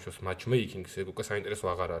counter-ზე თამაშობს matchmaking-ს ეგ უკვე საინტერესო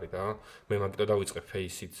აღარ არის რა მე მაგიტო დავიწყებ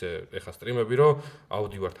Face-ზე ახლა სტრიმები რომ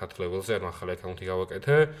ავდივარ 10 level-ზე ანუ ახალი აკაუნტი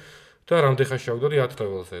გავაკეთე და რამდენ ხანში ავდოდი 10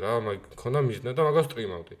 level-ზე რა მაგ მქონდა მიზნა და მაგას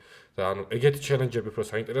სტრიმავდი და ანუ ეგეთი ჩელენჯები უფრო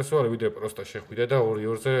საინტერესო არის ვიდეო პროსტა შეხვიდე და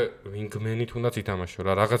 2-2-ზე ვინგმენი თუნდაც ითამაშო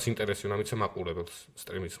რა რაღაც ინტერესი უნდა მიცე მაყურებელს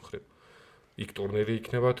სტრიმის მხრივ იქ ტურნირი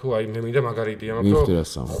იქნება თუ აი მე მინდა მაგარი იდეა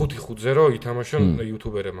მაქვს რომ 5-5-ზე რო ითამაშონ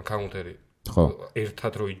იუთუბერებმა კაუნტერი ხო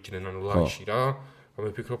ერთად რო იჯდნენ ანუ ლაიში რა მე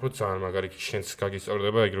ვფიქრობ რომ ძალიან მაგარი შენს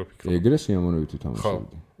გაგისწორდება ეგრე ვფიქრობ ეგრე სიამოვნებით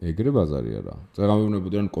ვითამაშებდი ეგრე ბაზარია რა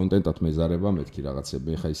წეგამოვნებოდი რომ კონტენტად მეზარება მეთქი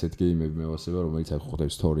რაღაცები ხა ისეთ გეიმები მევასება რომელიც აი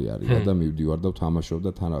ხვდებს სტორი არის და მივდივარ და ვთამაშობ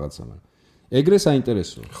და თან რაღაცა ეგრე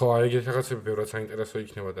საინტერესოა ხო აი ეგეთი რაღაცები ბევრად საინტერესო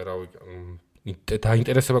იქნება და რავი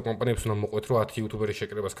დაინტერესება კომპანიებს უნდა მოყვეთ რომ 10 იუთუბერი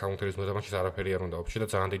შეკრებას კაუნტერის მოძამაშის არაფერი არ უნდა ვაფშე და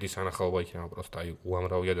ძალიან დიდი სანახაობა იქნება პროსტა აი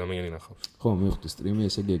უამრავი ადამიანი ნახავს ხო მივხვდი სტრიმი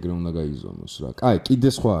ესე იგი ეგრე უნდა გაიზომოს რა კაი კიდე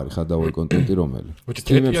სხვა არის ხადავოი კონტენტი რომელი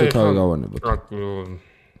სტრიმებზე თავი გავანებოთ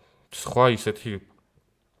სხვა ისეთი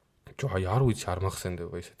აი არ ვიცი არ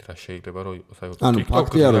მახსენდება ისეთი რა შეიძლება რომ იყოს აი ანუ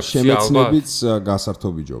ფაქტია რომ შემეცნებიც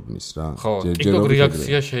გასართობი ჯობნის რა TikTok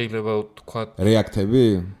რეაქცია შეიძლება თქვა რეაქტები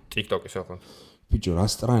TikTok-ის ახლა ბიჭო რა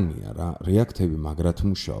სტრანია რა რეაქტები მაგრად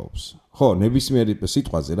მუშაობს ხო ნებისმიერი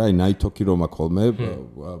სიტყვაზე რა აი ნაითოქი რომ აქ ხოლმე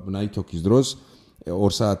ნაითოქის დროს 2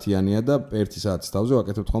 საათიანია და 1 საათის თავზე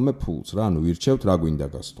ვაკეთებთ ხოლმე ფულს რა ანუ ვირჩევთ რა გვინდა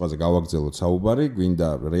სიტყვაზე გავაგზავნოთ საუბარი გვინდა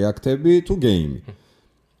რეაქტები თუ გეიმი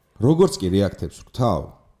როგორც კი რეაქტებს ვქთავ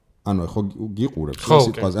ანუ ხო გიყურებს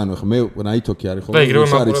სიტყვაზე ანუ ხო მე ნაითოქი არის ხოლმე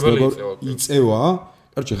ის არის როგორ იწევა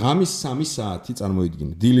კაროჩე ღამის 3 საათი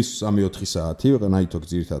წარმოიდგინე დილის 3-4 საათი ნაითოქი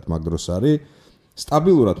ძირითადად მაგ დროს არის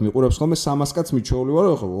სტაბილურად მიყურებს ხოლმე 300 კაც მიჩვეული ვარ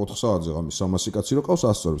ხო 4 საათზე ღამის 300 კაცი რო ყავს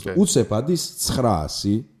ასწორებს უცებ ადის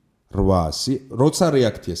 900 800 როცა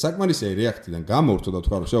რეაქტია საკმარისია რეაქტიდან გამორთო და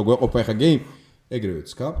თქვა რომ შეო გვეყოფა ახლა გეიმ ეგრევე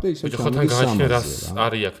ვცქავ და ისე ჩამოდის 300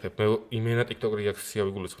 არ რეაქტებ მე იმენა TikTok რეაქცია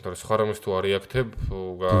ვიგულისხმობ და სხვა რამეს თუ არ რეაქტებ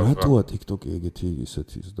რატოა TikTok-ი ეგეთი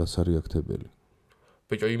ისეთი დასარეაქტებელი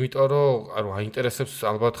ბიჭო იმიტომ რომ ანუ აინტერესებს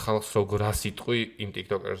ალბათ ხალხს როგორ რა სიტყვი იმ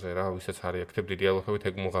TikTok-ერზე რა ვისაც არ რეაქტებ დიდი ალბათობით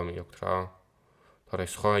ეგ მუღამი აქვს რა არა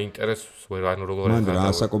სხვა ინტერესს ვერ ანუ როგორ მან რა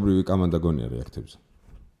ასაკობრივი კამანდა გონია რეაქტებზე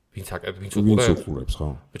ვინც აკეთებს ვინც უყურებს ხო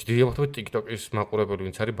ბიჭო დიდი ალბათობით TikTok-ის მაყურებელი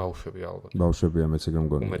ვინც არის ბავშვები ალბათ ბავშვებია მეც ეგრე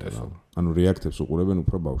მგონია ანუ რეაქტებს უყურებენ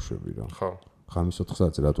უფრო ბავშვები რა ხო ხამის 4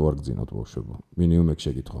 საათზე რატო არ გძინავთ ბავშვებო? მინიმუმ ეგ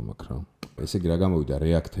შეკითხვა მაქვს რა. ესე იგი რა გამოვიდა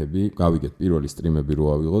რეაქტები, გავიგეთ პირველი სტრიმები რო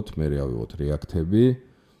ავიღოთ, მე ავიღოთ რეაქტები,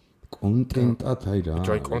 კონტენტად აი რა.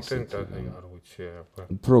 ჯაი კონტენტად აი არ ვიცი რა.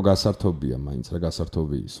 უფრო გასართობია მაინც რა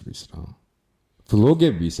გასართობი ისვრის რა.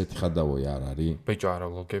 ვლოგები ისეთი ხადავოი არ არის? ბიჭო არა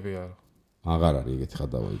ვლოგები არა. აღარ არის ეგეთი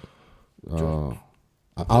ხადავოი.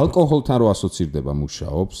 ალკოჰოლთან რო ასოცირდება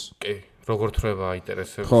მუშაობს? კი. როგორ თრება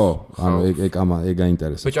აინტერესებს. ხო, ანუ ეგ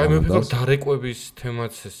აინტერესებს. ბიჭო, აი მე ვფიქრობ დარეკვების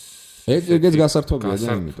თემაც ეგეც გასართობია და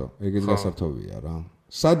იმიტომ, ეგეც გასართობია რა.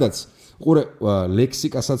 სადაც ყურე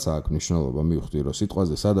ლექსიკასაც აქვს მნიშვნელობა, მივხვდი რომ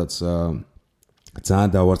სიტყვაზე სადაც ძალიან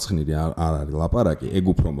დავარცხნილი არ არის ლაპარაკი, ეგ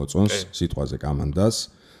უფრო მოწონს სიტყვაზე კამანდას.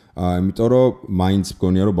 იმიტომ რომ მაინც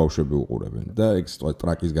მგონია რომ ბავშვები უყურებენ და ეგ სიტყვა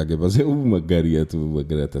ტრაკის გაგებაზე მაგარია თუ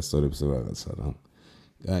მაგრად ასწორებს რაღაცა რა.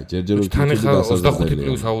 აი, ჯერჯერობით თან ხა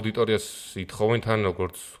 25+ აუდიტორიას ითხოვენ თან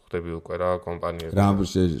როგორც ხდები უკვე რა კომპანიები. რა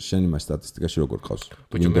შენ იმას სტატისტიკაში როგორ ყავს?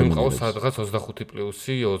 ბიჭო, მე მყავს სადღაც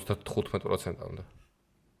 25+-ი 95%-ამდე.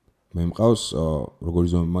 მე მყავს როგორი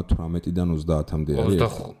ზომა 18-დან 30-მდე არის.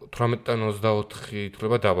 18-დან 24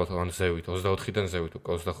 თვლება დაბალ, ან ზევით, 24-დან ზევით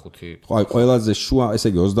უკვე 25. ხო, აი ყველაზე შუა,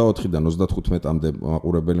 ესე იგი 24-დან 35-მდე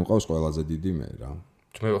მაყურებელი მყავს ყველაზე დიდი მე რა.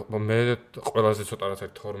 მე ყველაზე ცოტა რაც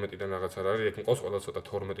არის 12-დან რაღაც არ არის, ეგ მყავს ყველაზე ცოტა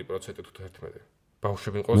 12% თუ 11.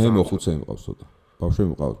 ბავშვები მყავს. მე მოხუცე მყავს ცოტა. ბავშვები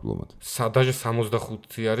მყავს ბლომად. სადაჟე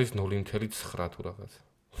 65 არის 0.9 თუ რაღაც.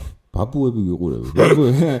 ბაბუები ვიყურები.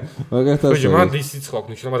 მაგათაც. ბიჭო, მან ისიც ხო აქვს,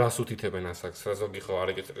 ნიშნობა რას უთითებენ ასაკს. რა ზოგი ხო არ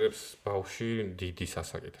ეკეტრებს ბავში დიდი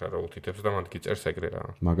სასაკით რა უთითებს და მან გიწერს ეგრე რა.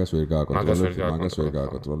 მაგას ვერ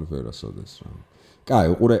გააკონტროლებ ვერასოდეს რა.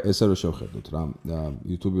 კაი, უყურე, ესე რომ შევხედოთ რა.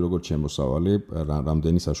 YouTube-ი როგორც შემოსავალი,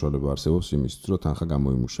 რამდენი საშუალება არსებობს იმისთვის, რომ თანხა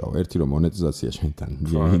გამოიმუშაო. ერთი რომ მონეტიზაცია შენთან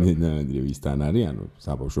ვისთან არის, ანუ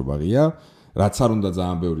საბავშვო ბაღია, რაც არ უნდა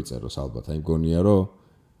ძალიან ბევრი წეროს ალბათ. აი მგონია რომ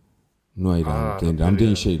ნუ აი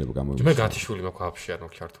რამდენი შეიძლება გამოიმუშაო. მე გათიშვილი მაქვს აფში არ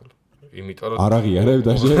მაქვს ჩართული. იმიტომ რომ არ აღიარებ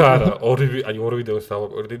დაჟე? არა, ორი ვიდეოს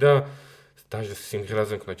დავაკვირდი და დაჟე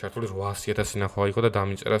სიმღერაზე მქონდა ჩართული 800,000 ნახვა იყო და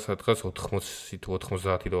დამიწერა სადღაც 80 თუ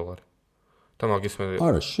 90 $. და მაგის მე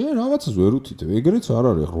არა, შენ რაღაცას ვერ უთითებ. ეგრეც არ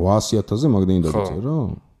არის 800,000-ზე მაგდენი დაიწერა რა?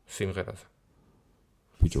 სიმღერაზე.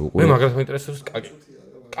 ბიჭო, უყურე. მე მაგას მეინტერესებს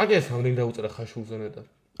კაკეს რამდენი დაუწერა ხაშულზე ნეტარ.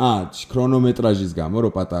 ქრონომეტრაჟის გამო რო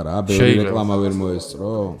პატარაა, ბევრი რეკლამა ვერ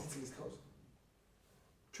მოესწრო.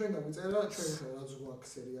 ჩვენ გამიწერა, ჩვენ რაც გვაქვს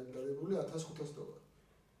სერიალი დადებული $1,500.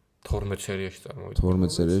 12 სერიაში წარმოვიდგინე.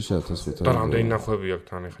 12 სერიაში 1,500. და რამდენი ნახვები აქვს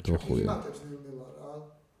თან ეხა ჩართული?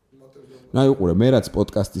 ნაი უყურე, მე რაც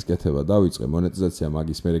პოდკასტის კეთება დავიწყე, მონეტიზაცია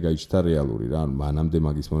მაგის მერე გაიჩნდა რეალური რა, ანუ მანამდე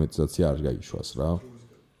მაგის მონეტიზაცია არ გაიშვას რა.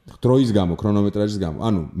 დროის გამო, ქრონომეტრაჟის გამო.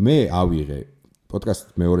 ანუ მე ავიღე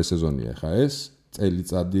პოდკასტ მეორე სეზონია ხა ეს,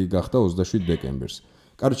 წელიწადი გახდა 27 დეკემბერს.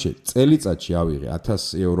 კაროჩე, წელიწადში ავიღე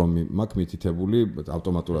 €1,000 მაქვს მითითებული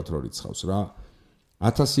ავტომატურად რო რიცხავს რა.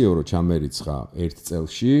 €1,000 ჩამერიცხა ერთ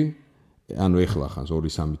წელში, ანუ ეხლა ხანს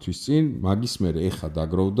 2-3 თვის წინ, მაგის მერე ეხა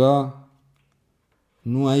დაგროვდა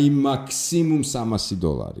ну აი მაქსიმუმ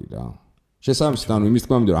 $300 რა. შესაბამისად, ანუ იმის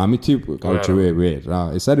თქმა მინდა რომ ამითი, короче, ვერ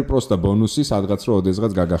რა. ეს არის პროსტა ბონუსი, სადღაც რომ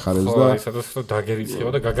ოდესღაც გაგახარებს და სადაც რომ დაგერიცხება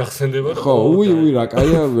და გაგახსენდება. ხო, უი, რა,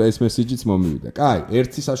 კაია, ეს მესიჯიც მომივიდა. კაი,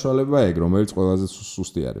 ერთი საშუალება ეგ, რომელიც ყველაზე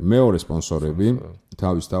სუსტი არის. მეორე სპონსორები,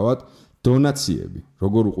 თავისთავად, დონაციები.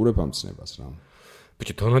 როგორ უყურებ ამ ცნებას რა?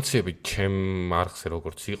 ბიჭო, დონაციები ჩემ არხზე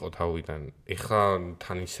როგორც იყო თავიდან, ეხლა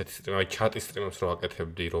თან ისეთი სტრიმი, აი ჩატის სტრიმებს რო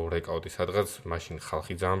აკეთებდი, რო რეკავდი სადღაც, მაშინ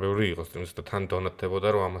ხალხი ძალიან ბევრი იყო სტრიმს და თან დონატდებოდა,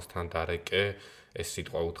 რომ ამასთან დარეკე, ეს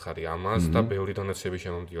სიტყვა უთხარი ამას და ბევრი დონაციები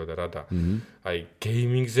შემომდიოდა რა და აი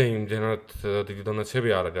გეიმინგზე იმდენად დიდი დონაციები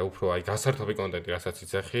არ არის და უფრო აი გასართობი კონტენტი, რასაც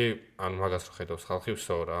იცახი, ან მაგას რო ხედავს ხალხი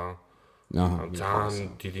ვსო რა.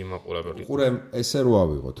 ძალიან დიდი მაყურებელი. უყურე, ესე რო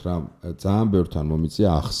ავიღოთ რა, ძალიან ბევრთან მომიწია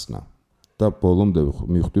ახსნა. და ბოლომდე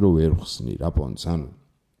მივხვდი რომ ვერ ხსნი რა პონს, ანუ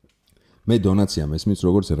მე დონაცია მესმის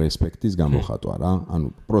როგორც რესპექტის გამოხატვა რა, ანუ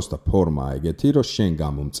პროსტა ფორმა ეგეთი რომ შენ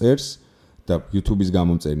გამომწერს და YouTube-ის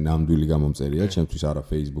გამომწერი ნამდვილი გამომწერია, ჩემთვის არა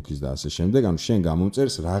Facebook-ის და ასე შემდეგ, ანუ შენ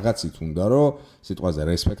გამომწერს რაღაცით უნდა რომ სიტყვაზე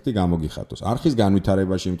რესპექტი გამოგიხატოს. არხის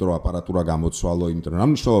განვითარებაში, იმიტომ რომ აპარატურა გამოცვალო, იმიტომ რომ რა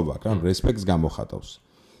მნიშვნელობა აქვს, ანუ რესპექტს გამოხატავს.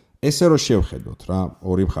 ესე რომ შევხედოთ რა,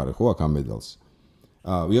 ორი მხარე ხო აქ ამ მედალს.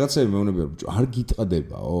 ვიღაცები მეუბნებიან, ბიჭო, არ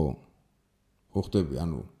გიტყდებაო? ხოხდები,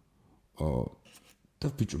 ანუ და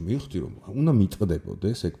ბიჭო მივხვდი რომ უნდა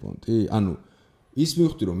მიტყდებოდეს ეგ პონტი, ანუ ის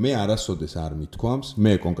მივხვდი რომ მე არასოდეს არ მithქვამს,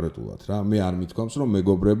 მე კონკრეტულად რა, მე არ მithქვამს რომ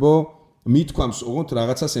მეგობრებო, მithქვამს ოღონდ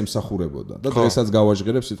რაღაცას ემსახურებოდა და დღესაც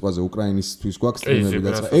გავაჟღერებ სიტყვაზე უკრაინისთვის გვაქვს სტრიმები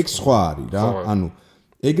და ეგ სხვა არის რა, ანუ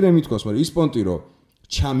ეგრე მithქვამს, მაგრამ ის პონტი რომ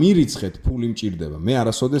ჩამირიცხეთ ფული მჭირდება. მე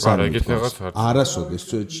არასოდეს არ მითხოვს. არასოდეს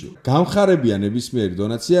წვეთში. გამხარებია ნებისმიერი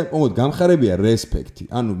დონაცია, ოღონდ გამხარებია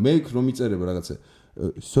რესპექტი. ანუ მე რომ მიწერება რაღაცა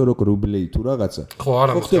 40 რუბლი თუ რაღაცა. ხო,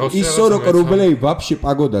 არა, ის 40 რუბლი ვაფშე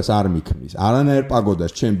პაგოდას არ მიქმნის. არანაირ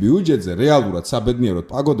პაგოდას ჩემ ბიუჯეტზე რეალურად საბედნიეროდ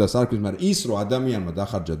პაგოდას არ ქმნის, მაგრამ ის რომ ადამიანმა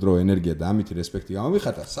დახარჯა დრო, ენერგია და ამით რესპექტი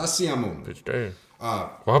გამომიხატა, სასიამოვნო.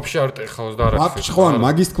 ვაფშე არ ტეხავს და არ აქვს. ვაფშე ხო,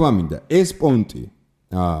 მაგის თქვა მინდა. ეს პონტი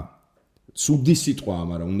ცუდი სიტყვაა,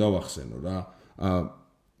 მაგრამ უნდა ვახსენო რა.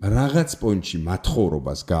 რაღაც პონტში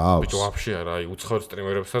მათხოვრობას გააქვს. ბიჭო, ვაფშე არა, აი უცხოურ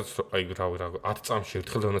სტრიმერებსაც აი რა 10 წამში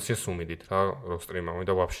ერთხელ დონაციას უმიდით რა, რო სტრიმავენ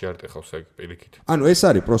და ვაფშე არ ტეხავს ეგ პირიქით. ანუ ეს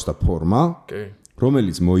არის პროსტა ფორმა,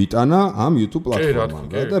 რომელიც მოიტანა ამ YouTube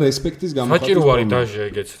პლატფორმაზე და რესპექტის გამოხატვის. საჭირო არის დაჟე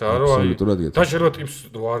ეგეც რა, რომ აი დაჟე რო ტიპს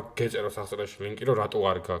რო არ გეწეროს აღწერაში ლინკი, რომ რატო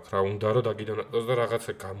არ გაქვს რა, უნდა რომ დაგიდონატოს და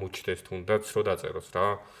რაღაცა გამოჩდეს თუნდაც რო დაწეროს რა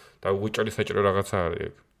და უჭერი საჭირო რაღაცა არის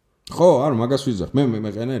ეგ. ხო, არა, მაგას ვიზახ. მე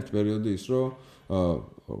მეყენა ერთ პერიოდი ის რომ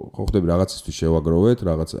ხო ხდები რაღაცისთვის შევაგროვეთ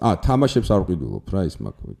რაღაცა. თამაშებს არ ვყიდულობ რა ის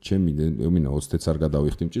მაგ. ჩემი ემინა 20-ს არ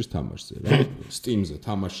გადავიხდი მჭირს თამაშზე რა. Steam-ზე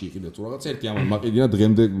თამაში იყიდე თუ რაღაც ერთი ამან მაყიდინა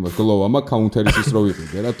დღემდე გლოვა მაგ counter-ის ის რო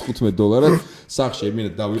ვიყიდე რა $15 სახში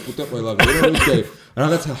ემინა დავიყუტე ყველა ღერა ისე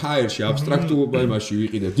რაღაცა ჰაერში აბსტრაქტულობა იმაში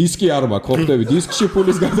ვიყიდე. დისკი არ მაქვს ხო ხდები დისკში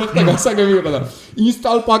ფულის გადახდა გასაგები იყო და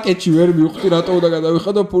install პაკეტში ვერ მივხვდი რატო უნდა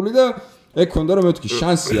გადავიხადო ფული და ეგ ქონდა რომ მეთქი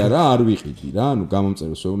შანსია რა არ ვიყიდი რა ანუ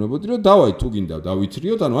გამომწეროს ვეუბნებოდი რომ დავაი თუ გინდა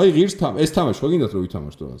დავითრიოთ ანუ აი ღირს ეს თამაში ხო გინდათ რომ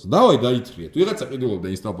ვითამაშოთ რაღაცა დავაი დაითრიეთ ვიღაცა ყიდულობდა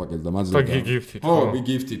install პაკეტს და მაძლევდა და გიგიფტით ხო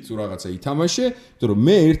გიგიფტით თუ რაღაცა ითამაშე იმიტომ რომ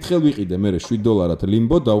მე ერთხელ ვიყიდე მე $7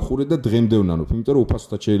 ლიმბო დავხურე და დღემდე ვნანობ იმიტომ რომ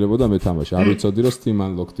უფასოდ შეიძლება და მე თამაში არ ვიცოდი რომ Steam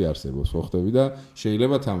Unlocked არსებობს ხო ხდები და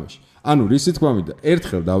შეიძლება თამაში ანუ რისი თქვა მინდა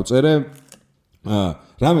ერთხელ დავწერე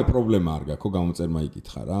რამე პრობლემა არ გაქვს ხო გამოწერმა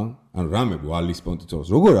იკითხა რა ანუ რამე ვალის პონტი წოს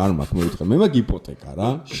როგორ არ მაქვს მოითხრა მე მაგ იპოთეკა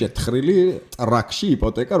რა შეთხრილი ტრაქში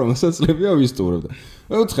იპოთეკა რომელსაც ლებია ვისტურებ და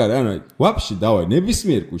მეუცხარე ანუ ვაფშე დავაი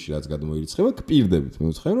ნებისმიერ კუში რაც გადმოირიცხება კპირდებით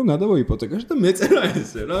მეუცხარე რომ გადავა იპოთეკაში და მეწერა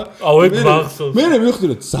ესე რა აუ ეგ მახსოვს მე მივხვდი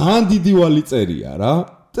რომ ძალიან დიდი ვალი წერია რა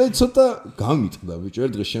და ცოტა გამიტყდა ბიჭო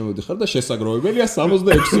ერთ დღეს შემოდიხარ და შესაგროვებელია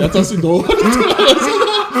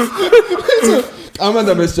 $66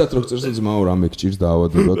 ამანდა მესიათ რო წერს ძმაო რამე გჭირს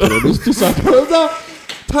დაავადება ტერორისტის აკრა და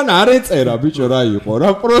თან არ ეწერა ბიჭო რა იყო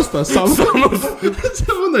რა პროსტა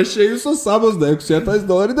 60 შეისო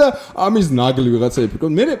 $66,000 და ამის ნაგლი ვიღაცა იფიქრო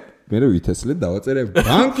მე ვითესლე დავაწერე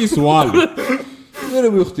ბანკის ვალი მე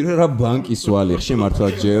მივხვდი რა ბანკის ვალი ხე მართლა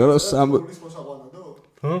ჯერა რა თოვლის მოსაყვანადო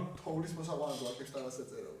თოვლის მოსაყვანადო აკეშტარას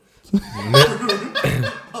ეწერო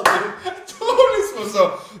თოვლის მოსა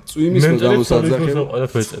წვიმის გამოსაძახე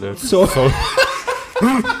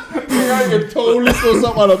აი თოვლის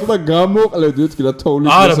მოსაყვანად და გამოყლევდი თქი რა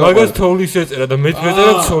თოვლის არა მაგას თოვლის ეწერა და მე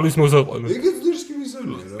მეწერა ცოლის მოსაყვანად ეგეც დირსკი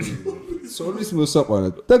მისულია რა ცოლის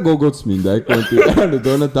მოსაყვანად და გოგოც მინდა ეგ პონტი ანუ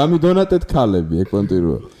დამიდონატეთ ქალები ეგ პონტი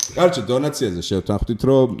რო კარჩე დონაციაზე შევთანხმდით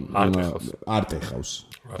რომ არ ტეხავს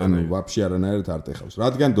ანუ ვაფშე არანაირად არ ტეხავს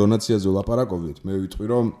რადგან დონაციაზე ვლაპარაკობდით მე ვიტყვი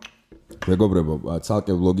რომ მეგობრებო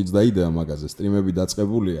ცალკე ვლოგიც დაიდეა მაგაზე სტრიმები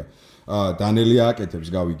დაწყებულია დანელი ააკეთებს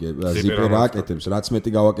გავიგე ზიპერ ააკეთებს რაც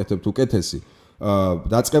მეტი გავაკეთებთ უკეთესი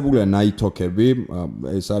დაწყებულია ნაითოკები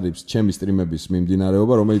ეს არის ჩემი სტრიმების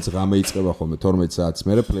მიმდინარეობა რომელიც ღამე იწყება ხოლმე 12 საათს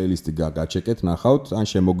მერე პლეილისტი გაჩეკეთ ნახავთ ან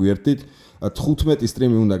შემოგვიერთდით 15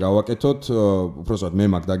 სტრიმი უნდა გავაკეთოთ უბრალოდ მე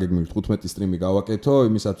მაგ დაგეგმილ 15 სტრიმი გავაკეთო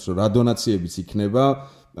იმისათვის რომ რა დონაციებიც იქნება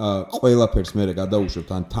ყველაფერს მე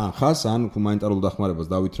გადაუშვებთ ან თანხას ან ჰუმანიტარულ დახმარებას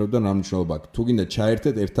დავითრევთ და რა მნიშვნელობა აქვს თუ გინდა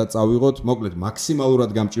ჩაერთეთ ერთად წავიღოთ მოკლედ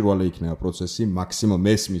მაქსიმალურად გამჭირვალე იქნება პროცესი მაქსიმალ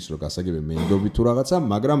მესმის რომ გასაგებია მეინდობით თუ რაღაცა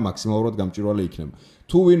მაგრამ მაქსიმალურად გამჭირვალე იქნება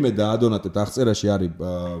თუ ვინმე დაადონატეთ აღწერაში არის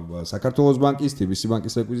საქართველოს ბანკის TBC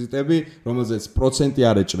ბანკის რეკვიზიტები რომელზეც პროცენტი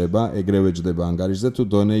არ ეჭრება ეგრევე ჯდება ანგარიშზე თუ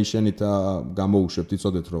donation-ით გამოუშვებთ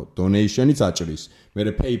იცოდეთ რომ donation-იც აჭრის მე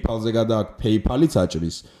PayPal-ზე გადააქვს PayPal-იც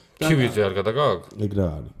აჭრის Kiwi-ზე არ გადაგაქვს? ეგ რა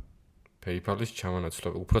არის? PayPal-ის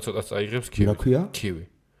ჩამანაცვლება. უფრო ცოტა წაიღებს Kiwi. რა ქვია? Kiwi.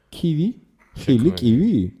 Kiwi? ხილი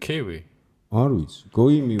Kiwi? Kiwi. არ ვიცი.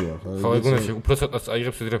 გოიმი ვარ. ხო, ეგ უნდა უფრო ცოტა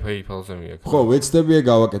წაიღებს ვიდრე PayPal-ზე მიაქვს. ხო, ვეცდები ეგ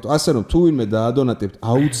გავაკეთო. ასე რომ თუ ვინმე დაადონატებთ,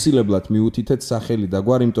 აუცილებლად მიუთითეთ სახელი და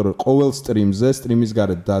გვარი, იმიტომ რომ ყოველ სტრიმზე, სტრიმის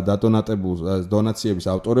გარეთ დადონატებულ დონაციების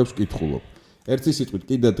ავტორებს ვკითხულობ. ერთი სიტყვით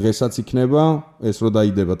კიდე დღესაც იქნება, ეს რო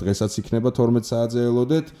დაიდება დღესაც იქნება 12 საათზე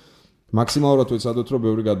ელოდეთ. მაქსიმალურად ვეცადოთ რომ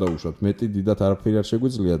ბევრი გადავუშვათ. მეტი დიდად არაფერი არ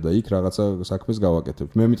შეგვიძლია და იქ რაღაცა საქმეს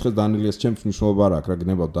გავაკეთებთ. მე მითხრეს დანელიას ჩემს მნიშვნელობა არ აქვს, რა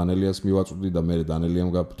გნებავ დანელიას მივაწვდი და მე დანელიამ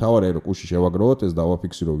თავარია რომ კუში შევაგროვოთ, ეს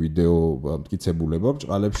დავაფიქსირო ვიდეო მტკიცებულება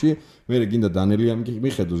ბჭყალებში. მე გინდა დანელიამ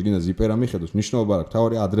მიხედოს, გინდა ზიპერა მიხედოს, მნიშვნელობა არ აქვს.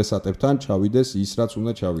 თავარი ადრესატებთან ჩავიდეს ის რაც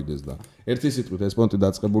უნდა ჩავიდეს და ერთი სიტყვით ეს პონტი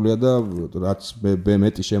დაწყებულია და რაც მე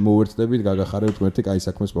მეტი შემოუერთდებით, გაგახარებთ მერტი კაი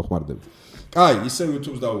საქმეს მოხმარდებით. კაი, ისე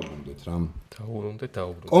YouTube-ს დაუბრუნდეთ რა. დაუბრუნდეთ.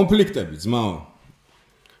 კონფლიქტები ძმაო.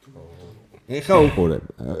 ეხა უყურე.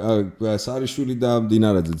 სარიშვილი და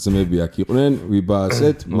მდინარაძე ძმები აქ იყვნენ,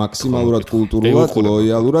 ვიბაასეთ მაქსიმალურად კულტურულად,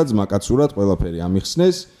 ლოიალურად, ზმაკაცურად ყველაფერი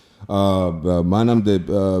ამიხსნეს. მანამდე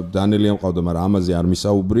დანელიამ ყავდა, მაგრამ ამაზე არ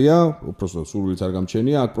მისაუბრია, უბრალოდ სურვილიც არ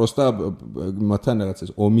გამჩენია, აქ პროსტა მათთან რაღაც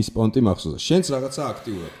ეს ომის პონტი მახსოვს. შენც რაღაცა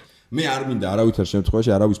აქტიურად. მე არ მინდა არავითარ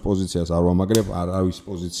შემთხვევაში არავის პოზიციას არ ვამაგრებ, არავის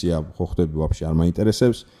პოზიცია ხო ხდები ვაფშე არ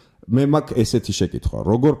მაინტერესებს. მე მაქვს ესეთი შეკითხვა,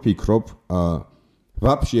 როგორ ფიქრობ,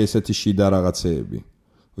 ვაფშე ესეთი შიდა რაღაცეები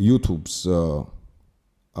YouTube-ს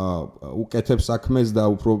უკეთებს საქმეს და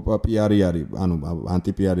უფრო პიარი არის, ანუ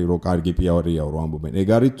ანტიპიარი რო კარგი პიარია რო ამბობენ. ეგ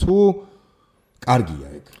არის თუ კარგია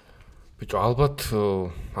ეგ? ბიჭო, ალბათ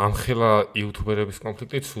ამხელა იუთუბერების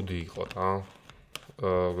კონფლიქტი ცუდი იყო რა.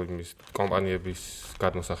 იმის კომპანიების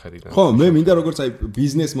გადმოსახედიდან. ხო, მე მინდა როგორც აი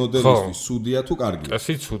ბიზნეს მოდელისთვის ცუდია თუ კარგია?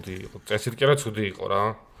 წესი ცუდი იყო. წესით კი არა ცუდი იყო რა.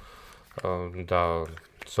 და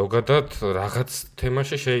ზოგადად რაღაც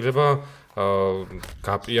თემაში შეიძლება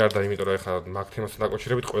გაპიარდა, იმიტომ რომ ეხლა მაგ თემასთან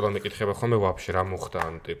დაკავშირებით ყველა მეკითხება ხოლმე ვაფშე რა მოხდა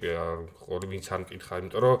ან ტიპი ყოველი ვინც არ მკითხა,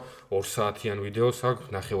 იმიტომ რომ 2 საათიან ვიდეოს აქვს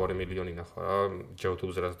 9 მილიონი ნახვა რა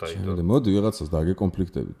YouTube-ზე რაც დაიდო. მოდი ვიღაცას დააგე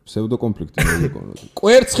კონფლიქტები, ფსევდო კონფლიქტი მოგეკონოთ.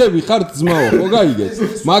 კვერცხები ხართ ძმაო, ხო გაიგეთ?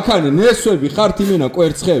 მაქანი ნესვები ხართ იმენა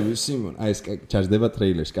კვერცხები, სიმონ. აი ეს ჩარჯდება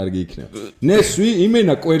ტრეილერში, კარგი იქნება. ნესვი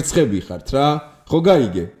იმენა კვერცხები ხართ რა, ხო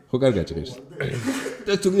გაიგე? ხო კარგია ჭირს.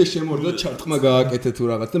 და თუ გე შემორდა ჩარტყმა გააკეთე თუ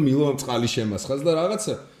რაღაც და მილოვამ წყალი შემასხას და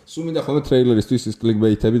რაღაცა სულ მინდა ხოლმე ტრეილერისთვის ის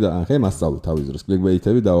კლიკბეიტები და ახე მასწავლე თავის დროს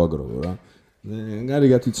კლიკბეიტები დავაგროვო რა.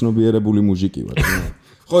 გარიგათ ვიცნობიერებული მუჟიკი ვარ.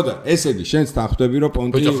 ხო და ესე იგი შენც თანხმდები რომ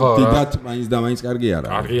პონტი დიდად მაინც და მაინც კარგი არ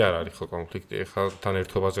არის. კარგი არ არის ხო კონფლიქტი, ეხლა თან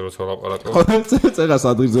ერთობაზე როცა ვლაპარაკობ. ხო წეგას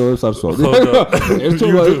ადრიგზელებს არ სვავდი.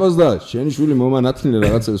 ერთობა იყოს და შენი შვილი მომანათლინე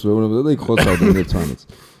რაღაცებს ვეუბნებოდა და იქ ხოცავდა ერთმანეთს.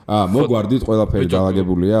 მოგვარდით ყველაფერი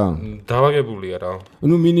დავაგებულია? დავაგებულია რა.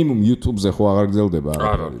 ნუ მინიმუმ YouTube-ზე ხო აღარ გრძელდება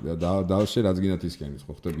არაფერი და დავშე რაც გინათ ისქენით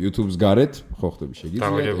ხო ხდები YouTube-ს გარეთ ხო ხდები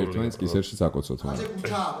შეგიძლიათ ერთმანეთს კისერში წაკოცოთ მაგრამ.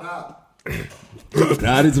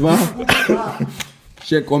 რა არის ძმა?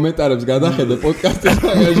 შენ კომენტარებს გადახედე პოდკასტის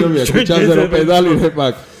მაგაჟობია ქუჩაზე რომ პედალირებ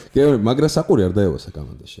აქ. გეორგი მაგრა საყური არ დაევასა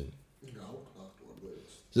კამანდა შენ.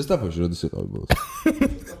 ზესტაფონში როდის იყავი ბოლოს?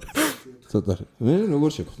 ცოტა მე როგორ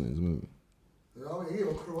შეგხვდნენ ძმები?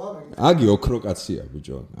 აგი ოქრო კაცია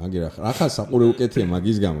ბიჭო. აგი ახლა საყურე უკეთია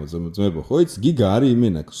მაგის გამო ძმებო ხო იცი გიგა არის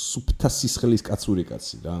იმენა სუფთა სისხლის კაცური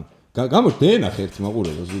კაცი რა. გამოდი დენახ ერთი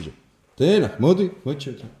მაყურებას ბიჭო. დენახ მოდი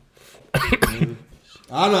მოჩერდა.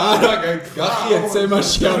 არა გახია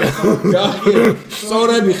ცემაში არა. გახია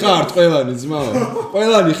სწორები ხართ ყველანი ძმაო.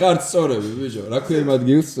 ყველანი ხართ სწორები ბიჭო. რა ქვია მათ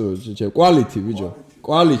გილს quality ბიჭო.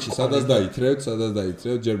 quality სადაც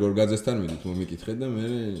დაითრევთ ჯერ გორგაძესთან მიდით მომიკითხეთ და მე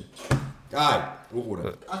კაი, უყურე.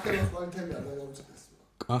 კახელოს კვალიტები არ დაგავიწყდეს.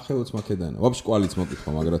 კახელოს მაკედანა. ვაფშე კვალიტს მოკითხა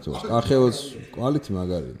მაგრათოს. კახელოს კვალიტი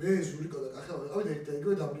მაგარია. მე ჟურიკო და კახელო ვიყავი და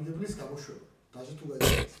ეგრევე დაბრუნებლის გამოშვება. დაჟე თუ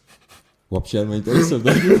გაიგეთ. ვაფშე არ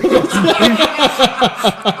მაინტერესებდა.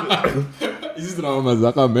 ის დრამა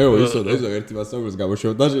ზაყა მეო ისო და ისო ერთი მასწავლებლს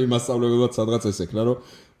გამოშვება და იმასწავლებელად სადღაც ესექნა რომ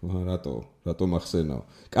რატო მახსენაო.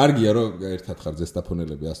 კარგია რომ ერთად ხარ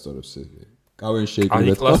ზესტაფონელები ასწორებს. კავენ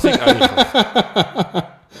შეიკრიბეთ. კლასიკა.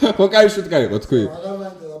 ხო კაი შუტკა იყო თქვი.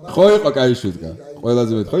 ხო იყო კაი შუტკა.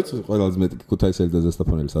 ყველაზე მეტ ხო იცი ყველაზე მეტი ქუთაისელი და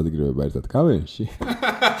ზესტაფონელი სადიგრებება ერთად კავენში.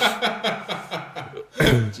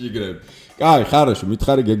 ჭიგრები. კაი ხარაში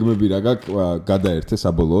მითხარი გეგმები რა გაქვს გადაერთე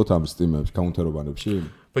საბოლოოდ ამ სტიმებში კაუნტერობანებში?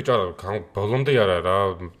 ბიჭო ბოლომდე არა რა.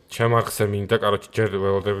 ჩემ არხზე მინდა კაროჩი ჯერ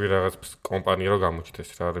ველოდები რაღაც კომპანია რო გამოჩნდეს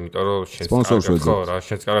რა. იმიტომ რომ შენ ხო რა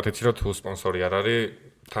შენც კარგად იცი რომ თუ სპონსორი არ არის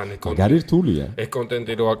თან გარი რთულია.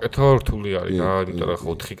 კონტენტი რო აკეთო რთული არის რა, იმიტომ რომ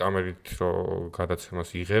 4 კამერით რო გადაცემას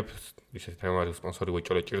იღებ, ისეთი თემარი სპონსორი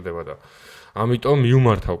ვეჭოლე ჭირდება და ამიტომ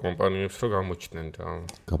მიუმართავ კომპანიებს რომ გამოჩნდნენ და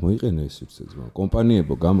გამოიყენე ეს უცე ძმა.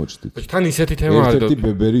 კომპანიებო გამოჩნდით. თან ისეთი თემა არის. ერთი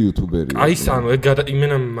ბებერი იუთუბერი. აი სანო ეგ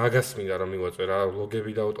იმენა მაგას მინდა რომ მივაწვე რა,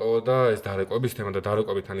 ვლოგები დავტოვო და ეს დარეკობის თემა და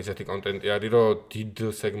დარეკობი თან ისეთი კონტენტი არის რომ დიდ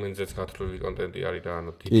სეგმენტზეც გათვლილი კონტენტი არის და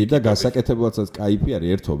ანუ კი და გასაკეთებლადაც кайფი არის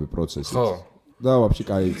ერთობი პროცესი. ხო. და ვაფშე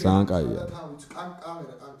კაი, ძალიან კაია.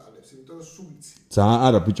 კამერა კანკალებს იმიტომ რომ სულ იცი. ძალიან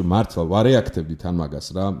არა ბიჭო მართლა ვარეაქტებდი თან მაგას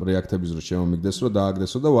რა რეაქტების რო შემომიგდეს რომ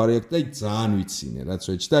დააგდესო და ვარეაქტი და ძალიან ვიცინე რაც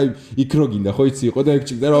ვეჭი და იქ რო გინდა ხო იცი იყო და ეგ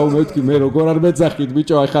ჭირდა რა მეთქი მე როგორ არ მეძახით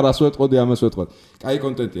ბიჭო აი ხა რას ვეტყოდი ამას ვეტყოდი კაი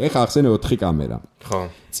კონტენტია ეხა ახსენე 4 კამერა ხო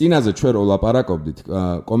წინაზე ჩვენ რო ლაპარაკობდით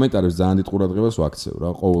კომენტარებს ძალიან დიდ ყურადღებას ვაქცევ რა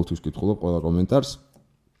ყოველთვის ვკითხულობ ყველა კომენტარს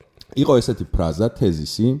იყო ესეთი ფრაზა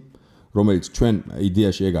თეზისი რომელიც ჩვენ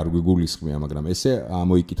იდეაში ეგ არ გვიგულისხმია მაგრამ ესე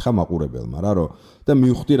მოიკითხა მაყურებელმა რა რომ და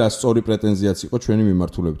მივხვდი რა სწორი პრეტენზიაც იყო ჩვენი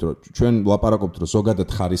მიმართულებით რომ ჩვენ ლაპარაკობთ რომ ზოგადად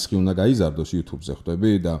ხარისხი უნდა გაიზარდოს YouTube-ზე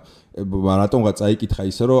ხვდები და რატომღა წაიკითხა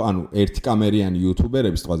ისე რომ ანუ ერთკამერიანი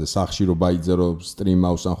იუთუბერების თვალზე სახში რო ბაიძე რო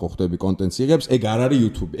სტრიმავს ან ხო ხვდები კონტენტს იღებს ეგ არ არის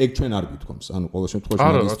YouTube ეგ ჩვენ არ გვითქვამს ანუ ყოველ შემთხვევაში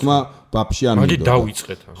მაგის თქმა ბაბში არ მინდოდა მაგი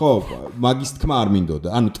დავიწყეთ ხო მაგის თქმა არ მინდოდა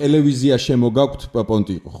ანუ ტელევიზია შემოგაქვთ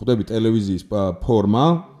პონტი ხვდები ტელევიზიის ფორმა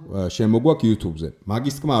შემოგვაქვს YouTube-ზე.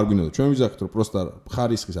 მაგის თქმა არ გვინდოდა. ჩვენ ვიზახით რომ პროსტა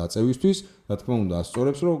ხარისხის აწევისთვის, რა თქმა უნდა,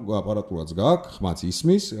 ასწორებს რომ აპარატურაც გააქვს, ხმაც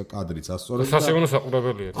ისმის, კადრიც ასწორებს. სასიამოვნო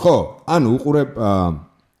საყურებელია. ხო, ანუ უყურებ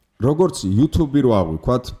როგორც YouTube-ი რო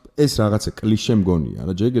აღვიქვათ, ეს რაღაცა კლიშე მგონია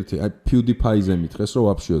რა. ჯერგერთი აი PewDiePie-ზე მითხეს რომ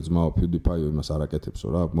ვაფშეო ძმაო PewDiePie იმას არაკეთებსო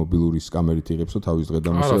რა, მობილურის კამერით იღებსო თავის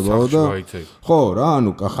დღედამისებაო და ხო რა,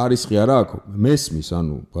 ანუ ხარისხი არა აქვს. მესმის,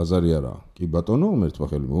 ანუ ბაზარი არა. კი ბატონო, ერთმა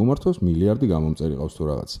ხელი მოუმართოს, მილიარდი გამომწერი ყავს თუ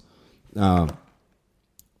რაღაც.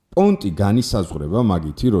 პონტი განისაზღვრება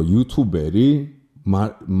მაგითი, რომ YouTuberi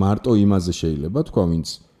მარტო იმაზე შეიძლება თქვა, ვინც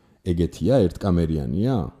ეგეთია,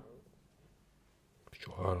 ერთკამერიანია?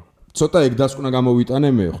 არა. ცოტა ეგ დასკვნა გამოვიტანე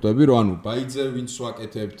მე, ხვდები რომ ანუ ბაიძე ვინც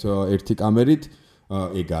ვაკეთებთ ერთი კამერით,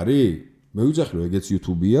 ეგ არის? მე ვიძახი რომ ეგეც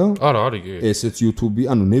YouTube-ია? არა, არის კი. ესეც YouTube-ი,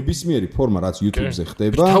 ანუ ნებისმიერი ფორმა რაც YouTube-ზე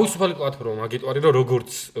ხდება. თავისუფალი პლატფორმა გეტყვარი რომ როგორც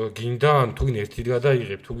გინდა, ან თუ გინდა ერთი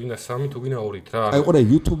გადაიღებ, თუ გინდა სამი, თუ გინდა ორით რა. აი ყურე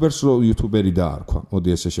YouTubers რო YouTuberi დაარქვა. მოდი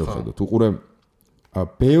ესე შევხედოთ. უყურე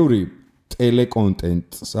ბევრი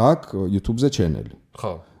ტელეკონტენტს აქვს YouTube-ზე ჩენელი.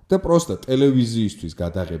 ხო. და პროსტა ტელევიზიისთვის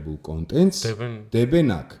გადაღებულ კონტენტს დებენ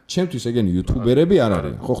აქ. ჩემთვის ეგენი YouTuberები არ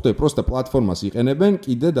არიან. ხო ხდება პროსტა პლატფორმას იყენებენ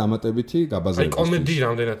კიდე დამატებითი გაბაზრებისთვის. აი კომედი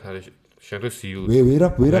რამდენად არის შენთვის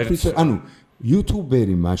ვერაფრის ანუ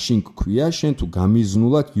YouTuberi მაშინ გქვია შენ თუ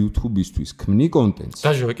გამიზნულად YouTube-ისთვის ქმნი კონტენტს.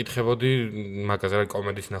 დაჟე ვეკითხებოდი მაგაზე რა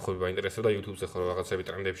კომედის ნახვები მაინტერესებდა YouTube-ზე ხო რაღაცები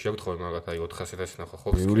ტრენდებში აქვს ხო მაგათ აი 400-ს ნახო ხო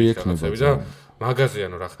რაღაცები და მაგაზე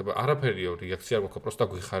ანუ რა ხდება არაფერიო რეაქცია არ მოხდა პროსტა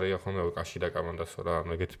გვიხარია ხოლმე კაში და კამანდასო რა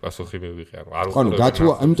ანუ ეგეთი პასუხი მივიღე არ ანუ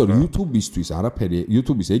გათუა იმიტომ რომ YouTube-ისთვის არაფერი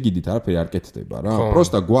YouTube-ის ეგიდით არაფერი არ კეთდება რა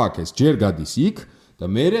პროსტა გვაქვს ეს ჯერ გადის იქ და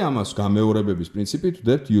მე ამას გამეორებების პრინციპით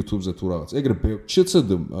ვდებთ YouTube-ზე თუ რაღაც. ეგრე CCD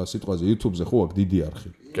სიტყვაზე YouTube-ზე ხო აქვს დიდი არხი.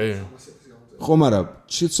 კი. ხო, მაგრამ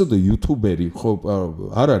CCD YouTuberi ხო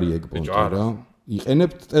არ არის ეგ პონტი რა.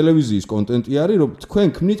 იყენებთ ტელევიზიის კონტენტი არის, რომ თქვენ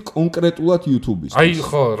ქმნით კონკრეტულად YouTube-ისთვის. აი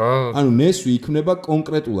ხო რა. ანუ ნესვი იქნება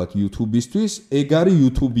კონკრეტულად YouTube-ისთვის, ეგ არის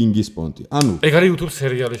YouTube-ინგის პონტი. ანუ ეგ არის YouTube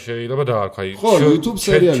სერიალი შეიძლება დაარქვა აი. ხო, YouTube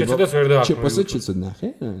სერიალი. შეცდას ვერ დაარქვა. შეფასეთ შეცდ ნახე,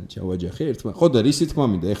 ჩავაჯახე ერთმა. ხო და რისი თქმა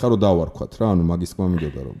მინდა, ეხა რომ დავარქვათ რა, ანუ მაგის თქმა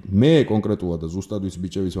მინდოდა რომ მე კონკრეტულად და ზუსტად ვის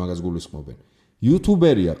ბიჭების მაგას გულისხმობენ.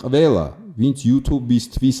 YouTuberია ყველა, ვინც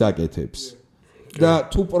YouTube-ისთვის აკეთებს.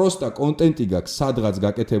 და თუ პროსტა კონტენტი გაქვს სადღაც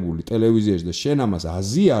გაკეთებული ტელევიზიაში და შენ ამას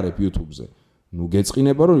აზიარებ YouTube-ზე, ნუ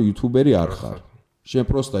გეწყინება რომ YouTuberi არ ხარ. შენ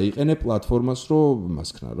პროსტა იყენე პლატფორმას რომ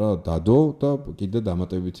მასქნა რა, დადო და კიდე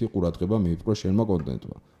დამატებითი ყურადღება მიიპყრო შენმა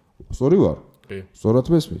კონტენტმა. სწორი ვარ? კი. სწორად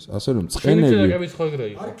მესმის, ასე რომ წყენები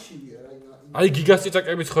აი გიგას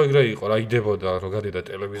წიწაკებიც ხო ეგრე იყო რა იდებოდა რომ გადიდა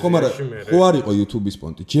ტელევიზიაში მე. ხო არ იყო YouTube-ის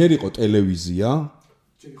პონტი, ჯერ იყო ტელევიზია,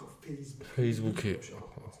 ჯერ იყო Facebook-ი.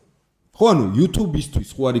 ხო ანუ YouTube-ისთვის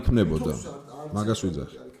ხო არ იქნებოდა მაგას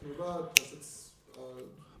ვიძახი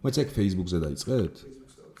მოიცეკ Facebook-ზე დაიწყეთ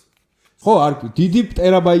ხო არ დიდი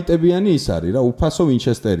ტერაბაიტებიანი ის არის რა უფასო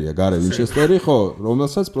ვინჩესტერია გარე ვინჩესტერი ხო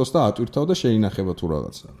რომელსაც პროსტა ატვირთავ და შეინახება თუ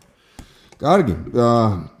რაღაცა კარგი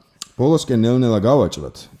ბოლოსკენ ნელ-ნელა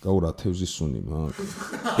გავაჭრათ გაურა თევზის სუნი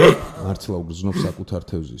მართლა უგრძნობ საკუთარ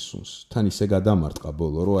თევზის სუნს თან ისე გადამარტყა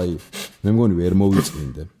ბოლო რომ აი მე მგონი ვერ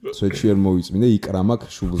მოვიწმინდე სვეტში ვერ მოვიწმინდე იკრა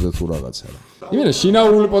მაქვს შუბლზე თუ რაღაცა რა იმენა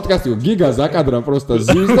შინაურული პოდკასტი გიგა ზაკადრა პროსტა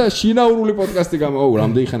ზის და შინაურული პოდკასტი გამოუ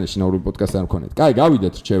რამდენი ხანია შინაურული პოდკასტი არ მქონეთ კაი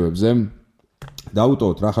გავიდეთ რჩევებზე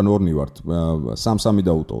დაუტოვოთ რახან ორნი ვართ სამ-სამი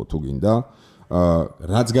დაუტოვოთ თუ გინდა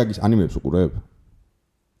რაც გაგის ანიმეებს უყურებ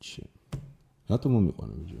რატომ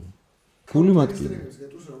მომიყვანე ბიჭო გული მატკილი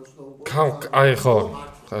აი ხო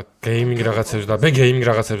გეიმინგ რაღაცებს და მე გეიმინგ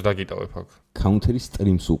რაღაცებს დაგიტოვებ აქ კაუნტერის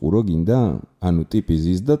სტრიმს უყურო გინდა ანუ ტიპი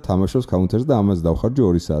ზის და თამაშობს კაუნტერს და ამას დავხარჯო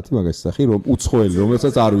 2 საათი მაგას სახი რომ უცხოელი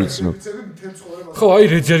რომელსაც არ ვიცნობ ხო აი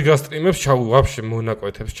რეჯერ გასტრიმებს ვაფშე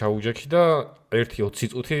მონაკვეთებს ჩაუჯექი და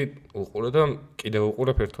 1-20 წუთი უყურე და კიდევ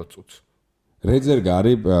უყურებ 1-20 წუთს რეძერგა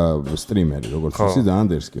არის სტრიმერი, როგორც ისე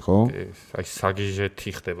დაანდერსკი, ხო? აი საგიჟეთი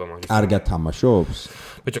ხდება მაგის. კარგად თამაშობს?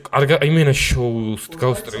 ბიჭო, კარგად იმენა შოუს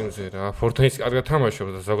დგავს სტრიმზე რა. Fortnite-ს კარგად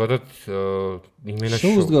თამაშობს და ზოგადად იმენა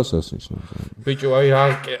შოუს დგავს ასნიშნავს. ბიჭო, აი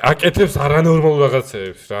აკეთებს არანორმალ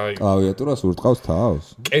რაღაცებს რა. კლავიატურას ურტყავს თავს?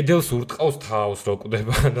 კედელს ურტყავს თავს რო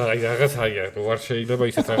კვდება და აი რაღაც აია, რო არ შეიძლება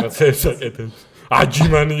ისეთ რაღაცებს აკეთებს.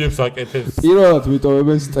 აჯიმანიებს აკეთებს. პირველად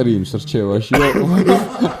ვიტოვებენ სტრიმს რჩევაში და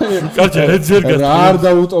კაჭა რეძერგას არ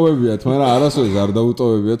დაუტოვებიათ, მაგრამ არასოდეს არ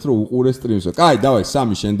დაუტოვებიათ, რომ უყურე სტრიმსო. კაი, დავай,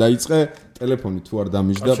 სამი შენ დაიწყე, ტელეფონი თუ არ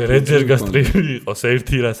დამიჯდა. რეძერგას სტრიმი იყოს,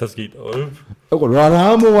 ერთი რასაც გიტოვებ. აკო რა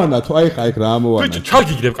ამოვანა თუ აი ხა იქ რა ამოვანა. ბიჭო,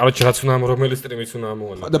 ჩაგიგდებ, კაროჩე რაც უნდა რომელი სტრიმიც უნდა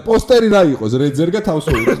ამოვანა. და პოსტერი რა იყოს, რეძერგა თავს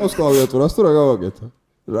უყავს კლავიატურას თუ რა გავაკეთო.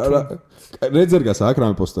 რა რეძერგას აქ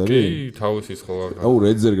რამე პოსტერი? კი, თავისის ხო აქ. აუ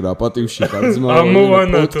რეძერგ რა პატივში ხარ ძმა.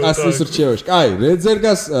 ამოვანა თუ პოდკასტის რჩევაში. კაი,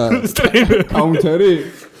 რეძერგას კაუნტერი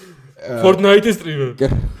Fortnite-ის სტრიმი.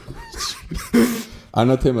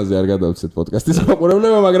 ანათემაზე არ გადავცეთ პოდკასტის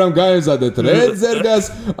მაყურებლებმა, მაგრამ გაეზადეთ რეძერგას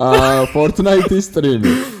Fortnite-ის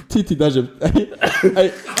სტრიმი. თითი დაჟე. აი,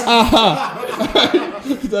 აჰა.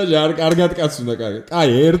 დაჟე არ კარგად კაც უნდა კარგად. კაი,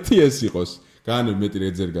 ერთი ეს იყოს. განე მეტი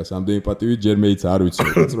რეძერგას ამდენი პატივი ჯერ მეიც არ ვიცი,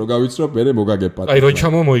 რაც რო გავიცნობ, მე მოგაგებ პატივი. აი, რო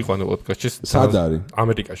ჩამო მოიყვანო პოდკასტში. სად არის?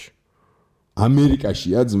 ამერიკაში.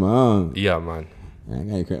 ამერიკაშია ძმა? ია, მან.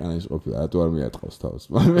 აი, ქვეყანაში ყოფილი, რატო არ მიატყავს თავს?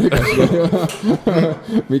 ამერიკაში.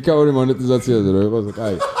 მიკაური მონეტიზაციაზე რო იყოს,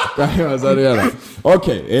 კაი. კაი, მაზარი არა.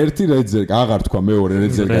 ოკეი, ერთი რეძერგა, აღარ თქვა მეორე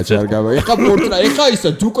რეძერგა არ გავა. ეხა პორტრა, ეხა ისა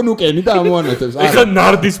დუკნუკენი და ამოანათებს. ეხა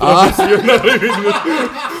ნარდის პროფესიონალი ვინმე.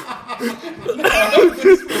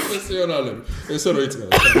 პროფესიონალები. ესო რო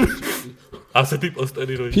იწყება. ასეთი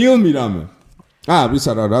პოსტერი რო. ფილმი რამე.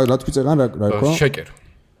 ისა რა თქვი წეგან რა იყო? შეკერ.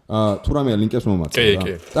 თუ რამე ლინკებს მომაწევ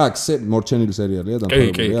რა. так, მორჩენილი სერიალია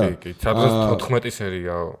დამთავრებულია. კი. სადღაც 14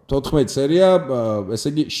 სერიაა. 14 სერია, ესე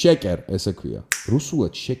იგი შეკერ, ესე ქვია.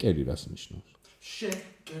 რუსულად შეკერი რას ნიშნავს?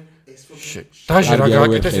 შეკერ ეს დაჟე რა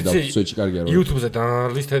გააკეთეს იცი? სუეჩი კარგია რა. YouTube-ზე და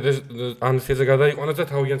ანლისტეზე გადაიყვანეს და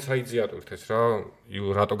თავიანთ საიტზე ატვირთეს რა.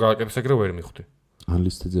 რატო გააკეთეს ეგრე ვერ მიხვდი.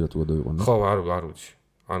 ანლისტეზე რატო გადაიყვანა? ხო, არ ვიცი.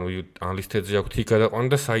 ანუ ანლისტეზე აქვს იქ გადაყვანა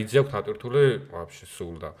და საიტზე აქვს ატვირთული ვაფშე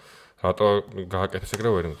სულ და რატო გააკეთეს ეგრე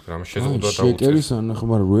ვერ მიხვდი. რამე შეზღუდვა დაუწეს. შეკერის ანახ,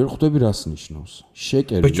 მაგრამ ვერ ხვდები რას ნიშნავს.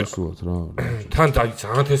 შეკერი რუსულად რა. თან აი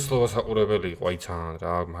ძალიან თესლობა საყურებელი იყო, აი ძალიან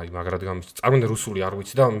რა, აი მაგრად გამის. წარმოვიდგინე რუსული არ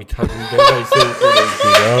ვიცი და მithadimden და ისე უყურებდი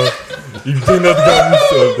რა. იმდენად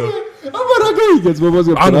გამისწორდა. აბა რა გაიგეც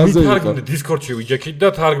ბაბაზე ანუ მithadimden Discord-ში ვიჯექით და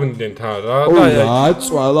თარგმნდნენ თან რა. და აი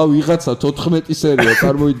წვალა ვიღაცა 14 სერია,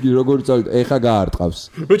 წარმოვიდგინე როგორი წავით, ეხა გაარტყავს.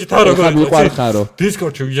 ბიჭი თან როგორ მიყვარხარო.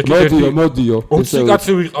 Discord-ში ვიჯექით მოდიო. 20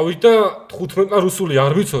 კაცი ვიყავით და 15-მა რუსული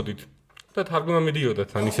არ ვიცოდით. და თარგმნა მიდიოდა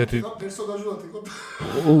თან ისეთი პერსონაჟულად იყო.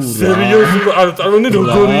 სერიოზული არ წარმოვიდგინე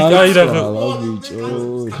როგორი აი რა. ბიჭო,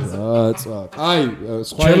 რაცა. აი,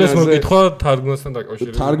 სხვა ჩელეს მოკითხვა თარგმნასთან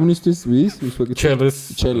დაკავშირებით. თარგმნისთვის ვის მოკითხვა?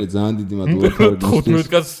 ჩელე ძალიან დიდი მადლობა თარგმნისთვის. 15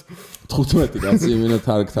 კაცს 15 კაცი იმენა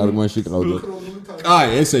თარგმანში ყავდათ. აი,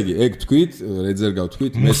 ესე იგი, ეგ თქვით, რეძერგავ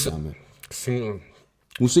თქვით, მესამე.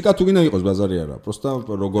 მუსიკა თუ გინდა იყოს ბაზარი არა, პროსტა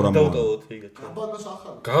როგორ გაბანას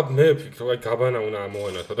ახალი. მე ვფიქრობ, აი გაბანა უნდა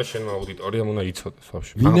ამოვანათო და შენმა აუდიტორიამ უნდა იცოდეს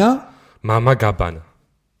ვაფშე. ვინა? მამა გაბანა.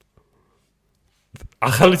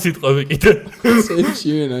 ახალი სიტყვები კიდე.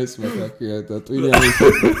 შეიჩინა ეს მაგაკია და ტვინიანი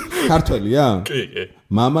ქართველია? კი.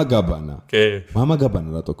 მამა გაბანა. კი. მამა გაბანა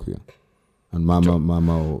რატო ქვია? ან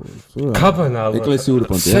მამაო გაბანა ალბათ. ეკლესიური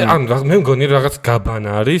პონტია. ან მე მგონი რაღაც გაბანა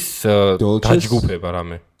არის დაჯგუფება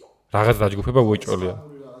რამე. რაღაც დაჯგუფება უეჭოლია.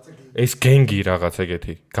 ეს გენგი რაღაც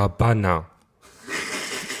ეგეთი. გაბანა.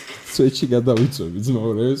 სუეჩი გადავიწევი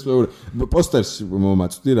ძმაურებს მეორე. პოსტერში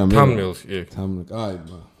მომაწვდი რამე. თამნელს, კი. თამნელ, კაი,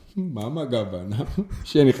 მამა გაბანა.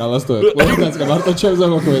 შენი ყალასტოე, ყველგანაც მარტო ჩემზე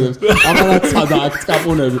მოქმედებს. ამანაც სადა აქ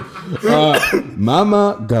წკაპუნები. მამა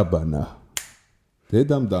გაბანა.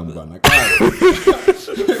 დედამ დამბანა.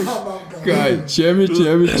 კაი, ჩემი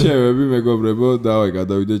ჩემები მეგობრებო, დავай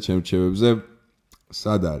გადავიდე ჩემ ჩემებზე.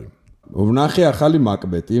 სად არის? ვნახე ახალი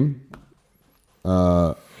მაკბეტი.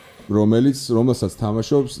 რომელსაც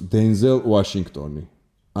თამაშობს დენზელ ვაშინგტონი.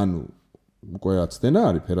 ანუ უკვე აცდენა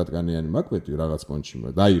არის ფერატკანიანი მაკბეტი რაღაც პონჩი,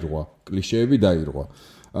 დაირღვა, კლიშეები დაირღვა.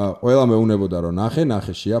 ყველა მეუნებოდა რომ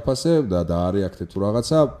ნახე შეაფასე და დაარეაქტე თუ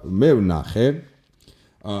რაღაცა, მე ვნახე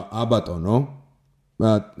აბატონო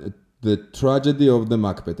The Tragedy of the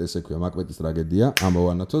Macbeth ესე ქვია, მაკბეტის ტრაგედია,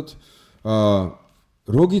 ამოვანათოთ.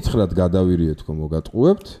 რო გითხრათ გადავირიეთ თქო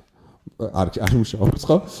მოგატყუებთ. არ მუშაობს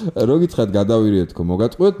ხო? რო გითხრათ გადავირიეთ თქო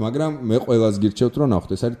მოგატყუებთ, მაგრამ მე ყველას გირჩევთ რომ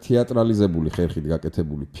ნახოთ, ეს არის თეატრალიზებული ხერხით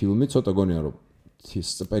გაკეთებული ფილმი, ცოტა გონია რომ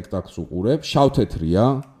სპექტაკლს უყურებ, შავთეთრია.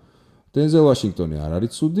 დენზელ ვაშინგტონი არ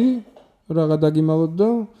არის ცუდი, რაღა დაგიმალოთ და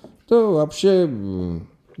вообще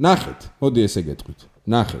ნახეთ, მოდი ესე გეტყვით.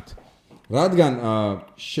 ნახეთ. რადგან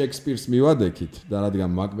შექსპირს მივადექით და რადგან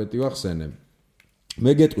მაკბეტი ვახსენე,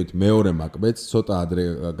 მე გეტყვით მეორე მაკბეტს, ცოტა ადრე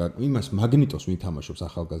იმას მაგნიტოს ვინ თამაშობს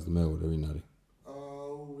ახალგაზრდა მეორე ვინ არის?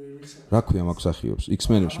 რა ქვია მაგ სახიობს?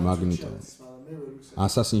 X-Men-ებში მაგნიტო.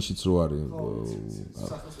 Assassin-შიც რო არის.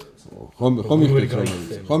 ხომ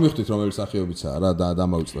მივხვდით რომელი სახიობიცაა რა და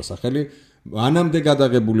დამავიწყდა სახელი. ანამდე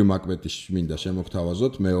გადაღებული მაკბეტი მინდა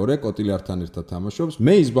შემოგთავაზოთ მეორე კოტილართან ერთად თამაშობს.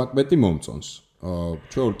 მე ის მაკბეტი მომწონს.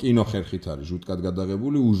 ჩვენ კინო ხერხით არის ჟუტკად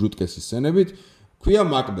გადაღებული, უჟუტკესი სცენებით. ქვია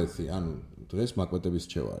მაკბეთი, ანუ დღეს მაკბეტების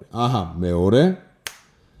რჩევა არის. აჰა, მეორე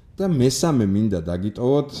და მესამე მინდა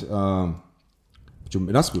დაგიტოვოთ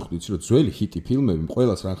რას მივხვდი იცი რომ ძველი ჰიტი ფილმები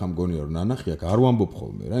ყველას რა ხა მგონია რომ ნანახი აქ არ ვამბობ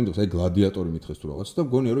ხოლმე რა იმიტომ რომ აი გლადიატორი მითხეს თუ რაღაცა და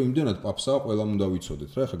მგონია რომ იმდენად პაპსაა ყველამ უნდა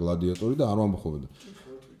ვიცოდეთ რა ხა გლადიატორი და არ ვამბობ ხოლმე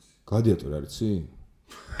გლადიატორი არ იცი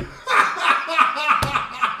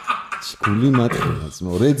გული მატრიაც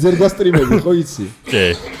მო რეძერ გასტრიმები ხო იცი კი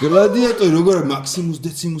გლადიატორი როგორ მაქსიმუს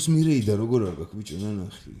დეციმუს მირეიდა როგორ არ გაქვს ბიჭო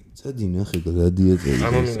ნანახი წადი ნახე გლადიატორი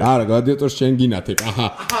არა გლადიატორს შენ გინათებ აჰა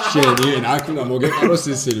შენ აქ უნდა მოგეყაროს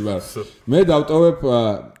ისინი მაგრამ მე დავტოვებ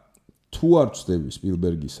თუ არ ვწდები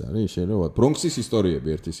სპილბერგის არის შეიძლება ბრონქსის ისტორიები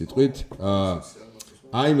ერთი სიტყვით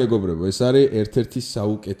აი მეგობრებო ეს არის ერთ-ერთი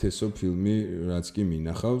საუკეთესო ფილმი რაც კი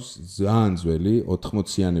მინახავს ძალიან ძველი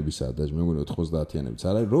 80-იანებისაა და მე მგონი 90-იანებიც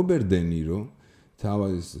არის რობერტ დე ნირო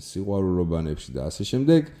თავის სიყვარულობანებში და ასე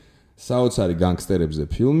შემდეგ საოცარი განგსტერებზე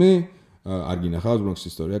ფილმი არ გინახავს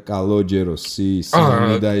ბრონქსის ისტორია კალოჯერო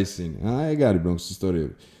სამი და ისინი აი ეგ არის ბრონქსის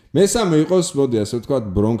ისტორიები მესამე იყოს მოდი ასე ვთქვათ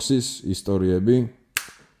ბრონქსის ისტორიები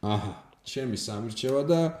აჰა ჩემი სამირჩევა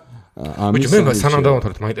და ამის მე სანამ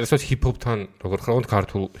დავამთავრეთ მაინტერესებს ჰიპ-ჰოპთან როგორ ხართ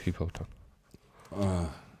ქართულ ჰიპ-ჰოპთან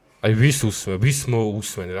აი ვის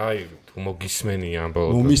მოусვენ რა აი მოგისმენიან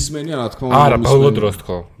ბოლოს მომისმენია რა თქმა უნდა არა ბოლო დროს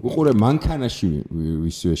თქო უყურე მანქანაში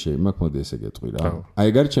ვისივე შეიმაქ მოდი ესე გეტყვი რა აი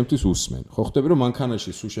ეგ არის ჩემთვის უსმენ ხო ხვდები რომ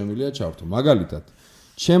მანქანაში სულ შემიძლია ჩავთო მაგალითად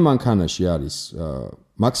ჩემ მანქანაში არის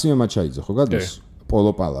მაქსიმე მაჩაიძე ხო გადის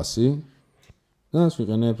პოლო პალასი და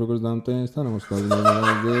ვიყენებ როგორც დამტენს თან ამას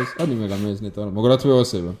გადაგმოდეს ადი მე გამეცნეტა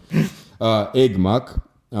მოგრათვევასება ეგ მაკ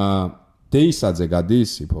დეისაძე გადის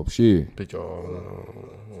ჰიპ-ჰოპში ბიჭო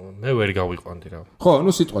მე ვერ გავიყვანდი რა ხო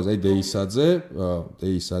ნუ სიტყვაზე აი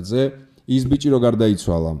დეისაძე ის ბიჭი რო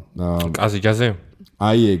გარდაიცვალა კაზიჯაზე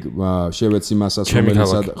აი ეგ შევეცი მასას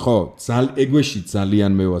რომელსაც ხო ეგვეში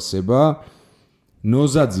ძალიან მევასება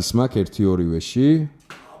ნოზაძის მაკ 1-2-ში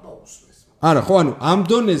არა ხო ანუ ამ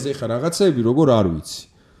დონეზე ხა რაღაცები როგორ არ ვიცი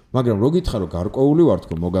მაგრამ რო გითხრა რომ გარკვეული ვარ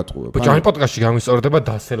თქო მოგატყუებ ბიჭო ამ პოდკასტში გამისწორდება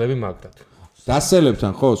დასელები მაგდათ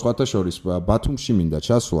დასელებთან ხო სხვათა შორის ბათუმში მინდა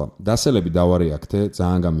ჩასვლა დასელები დავარეაქტე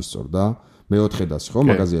ძალიან გამისწორდა მეოთხედას ხო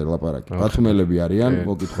მაგაზე არ ლაპარაკი ბათუმელები არიან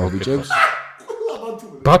მოგითხავ ბიჭებს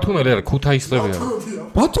ბათუმელი არა ქუთაისლები არა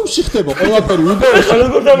ბათუმში ხდება ყველაფერი ვიდეო ხა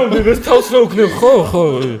როგორ დამობდი ეს თავს რო უქნებ ხო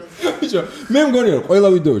ბიჭო მე მგონია რომ ყველა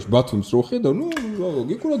ვიდეოში ბათუმს რო ხედავ ნუ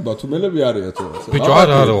გიკუროთ ბათუმელები არიან თუ რა ბიჭო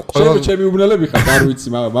არა ყველა ჩემი უბნელები ხარ არ ვიცი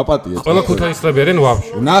მაპატიეთ ყველა ქუთაისლები არიან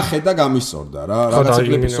ვაფშე ნახე და გამისწორდა რა რაღაცა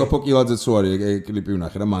კლიპი სოფოკილაძეც რო არის ეგ კლიპი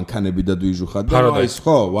ვნახე რა მანქანები და დუიჟუხად და ის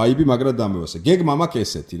ხო ვაიბი მაგრამ დამევასე გეგმა მაქვს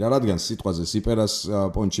ესეთი რა რადგან სიტყვაზე სიპერას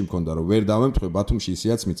პონჩი მქონდა რომ ვერ დავემთხე ბათუმში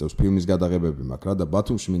ისეაც მიწევს ფილმის გადაღებები მაქვს რა და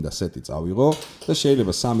ბათუმში მინდა სეტი წავიღო და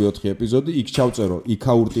შეიძლება 3-4 ეპიზოდი იქ ჩავწერო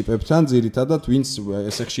იქაურ ტიპებთან ძირითადად ვინც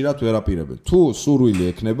ესე ხშირად ვერ აპირებენ თუ სურვილი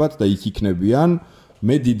ექნებათ და იქ იქნებიან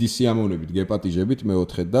მე დიდი სიამოვნებით გეპატიჟებით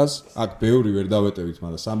მე-4-დას აქ ბევრი ვერ დავეტევით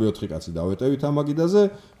მაგრამ 3-4 კაცი დავეტევით ამ აგიდაზე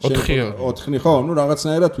 4 ხო ნუ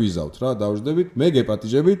რაღაცნაირად ვიზავთ რა დავждებით მე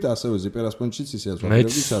გეპატიჟებით ასევე ზიპერასპონჩიც ისეაც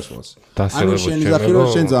ვაკეთებდი საშუალს ანუ შენი ზახი რომ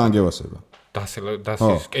შენ ძალიან გევასება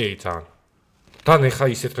დასის კი ძალიან თან ეხა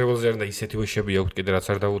ისეთ რევოლუცია და ისეთი ვეშები აქვს კიდე რაც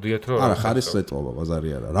არ დავუდიათ რომ არა ხარის წეტყობა ბაზარი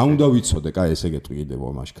არა რა უნდა ვიცოდე კაი ესე გეტყვი კიდევ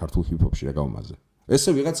მაშ ქართულ ჰიპ-ჰოპში რა გავმაზე ესე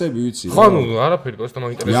ვიღაცები ვიცი ხო ნუ არაფერი პროსტა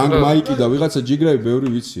მაინტერესებს და Young Mike და ვიღაცა ჯიგრები ბევრი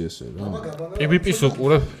ვიცი ესე რა PvP-ს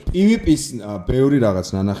უყურებ PvP-ს ბევრი რაღაც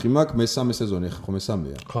ნანახი მაქვს მესამე სეზონი ეხა ხო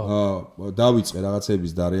მესამეა დავიწყე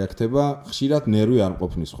რაღაცების დარეაქტება ხშირად ნერვი არ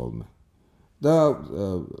მყოფნის ხოლმე და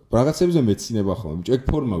რაღაცებზე მეცინება ხოლმე ბიჭო ეგ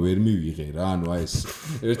ფორმა ვერ მივიღე რა ანუ აი ეს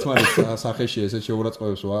ერთმანეთს სახეში ესე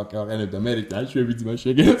შეურაცხყოფებს ვაყენებ და მე დაშვები ძმა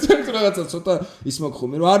შეგეცემ რაღაცა ცოტა ის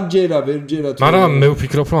მოგხომე რომ არ ჯერა ვერ ჯერა მაგრამ მე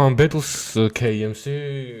ვფიქრობ რომ ამ Battles KMC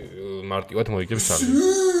მარტივად მოიგებს არის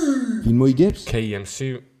ვინ მოიგებს KMC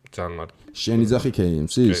ძალიან მარტივ შენი ძახი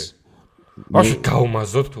KMC-ს მაშინ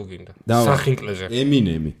გავმაზოთ თუ გინდა სახინკლეზე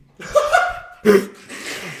ემინემი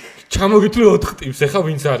ჩამოგიტყვი 4 ტიპს ახლა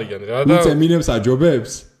ვინც არიან რა და ვინც ემინემს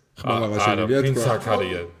აჯობებს ხმაღაშენია ვინც აქ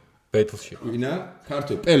არიან ბეთლში ვინა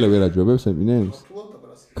ქართული პელე ვერ აჯობებს ემინემს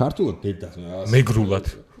ქართულად დედას მეგრულად.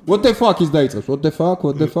 What the fuck is დაიწყებს? What the fuck?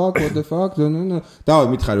 დავай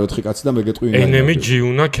მითხარი 4 კაცი და მე გეტყვი ვინ. ენემი,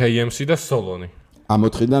 ჯიუნა, KMC და სოლონი. ამ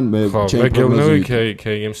 4-დან მე ჩემ პროგნოზი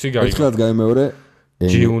KMC გაიგო. ერთხელაც გაიმეორე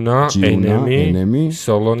ჯიუნა, ენემი,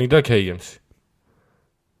 სოლონი და KMC.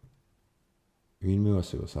 ვინ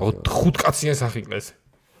მევასება სახელი? 5 კაციან სახიკლეს.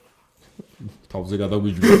 თავზე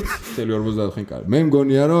გადაგვიჯვი. 40 კარი. მე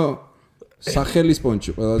მგონია რომ სახელის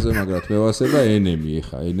პონჩი ყველაზე მაგრად მევასება ენემი,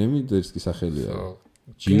 ეხა ენემი დერსკი სახელია.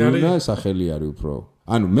 ჯიუნა სახელი არის უფრო.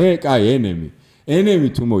 ანუ მე კაი ენემი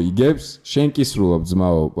თუ მოიგებს, შენ კი სრულობ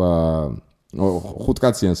ძმაო 5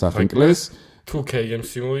 კაციან სახინკლეს. თუ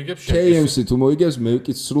KMC მოიგებს, KMC თუ მოიგებს, მე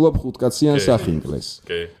კი სრულობ 5 კაციან სახინკლეს.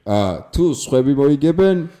 თუ სხვები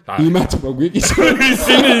მოიგებენ, იმათ მოგვიკისრენ.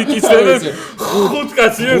 ისინი იკისრენ 5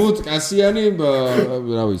 კაციან. 5 კაციანი,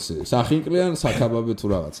 რა ვიცი, სახინკლიან საქაბაბე თუ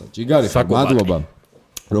რაღაცა. ჯიგარი, მადლობა.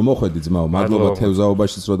 რომ მოხვედი ძმაო, მადლობა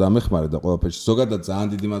თევზაობაშიც რომ დამეხმარე და ყველაფერში. ზოგადად ძალიან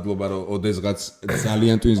დიდი მადლობა რომ ოდესღაც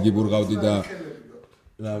ძალიან twins გიბურღავდი და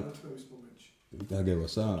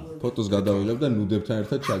დაგევასა? ფოტოს გადავილებ და ნუდებთან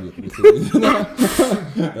ერთად ჩაგიყრით.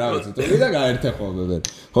 რა ვიცი, თუ და გაერთე ხოლმე.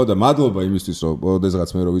 ხო და მადლობა იმისთვის რომ ოდესღაც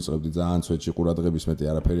მე რო ვიწყებდი ძალიან ცვეთში ყურადღების მეტი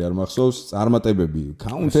არაფერი არ მახსოვს. წარმატებები,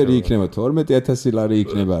 კაუნტერი იქნება 12000 ლარი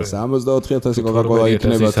იქნება, 64000 კოკაკოლა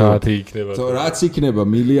იქნება, საათი იქნება. რაც იქნება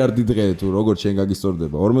მილიარდი დღე თუ როგორ შენ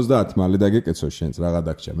გაგისწორდება 50 მალე დაგეკეცო შენს რაღაცა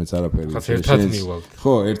დაგჭა მეც არაფერი. ერთად მივალთ.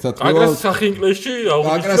 ხო, ერთად მივალთ. აკრას სახინკლეში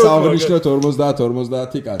აღნიშნოთ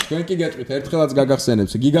 50 კაც. თქვენ კი გეტყვით ერთხელაც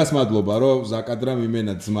გაგახსენებს. გიგას მადლობა რომ ზაკადრა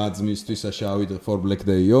მიმენა ძმისთვისა შავით for black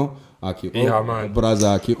day-ო. აქ იყო. ბრაზა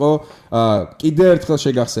აქ იყო. კიდე ერთხელ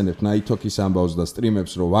შეგახსენებთ ნაითოქის ამბავს და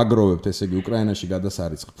სტრიმებს რომ ვაგროვებთ, ესე იგი უკრაინაში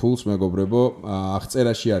გადასარიცხ ფულს მეგობრებო.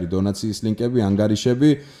 აღწერაში არის დონაციის ლინკები, ანგარიშები.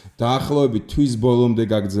 დაახლოებით თვის ბოლომდე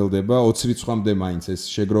გაგრძელდება 20 რიცხვამდე მაინც ეს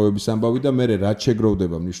შეგროვების ამბავი და მე რაც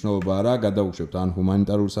შეგროვდება მნიშვნელობა არა, გადაუშვებთ ან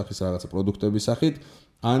ჰუმანიტარული სახის რაღაცა პროდუქტების სახით.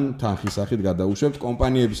 ან თანხის სახით გადაუშვებთ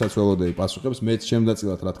კომპანიებისაც ველოდები პასუხებს მეც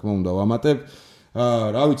შემდაწილად რა თქმა უნდა ვამატებ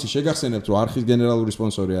რა ვიცი შეგახსენებთ რომ არხის გენერალური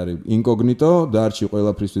სპონსორი არის ინკოგნიტო დარჩი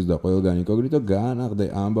ყველაფრისთვის და ყველგან ინკოგნიტო განაღდე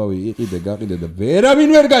ამბავი იყიდე გაყიდე და ვერავინ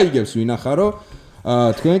ვერ გაიგებს ვინახარო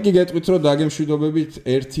თქვენ კი გეტყვით რომ დაგემშვიდობებით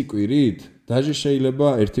ერთი კვირით დაჟე შეიძლება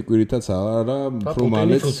ერთი კვირითაც არა უფრო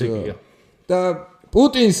მალეც და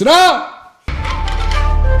პუტინს რა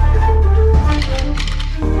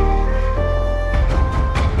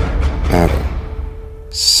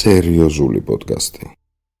სერიოზული პოდკასტი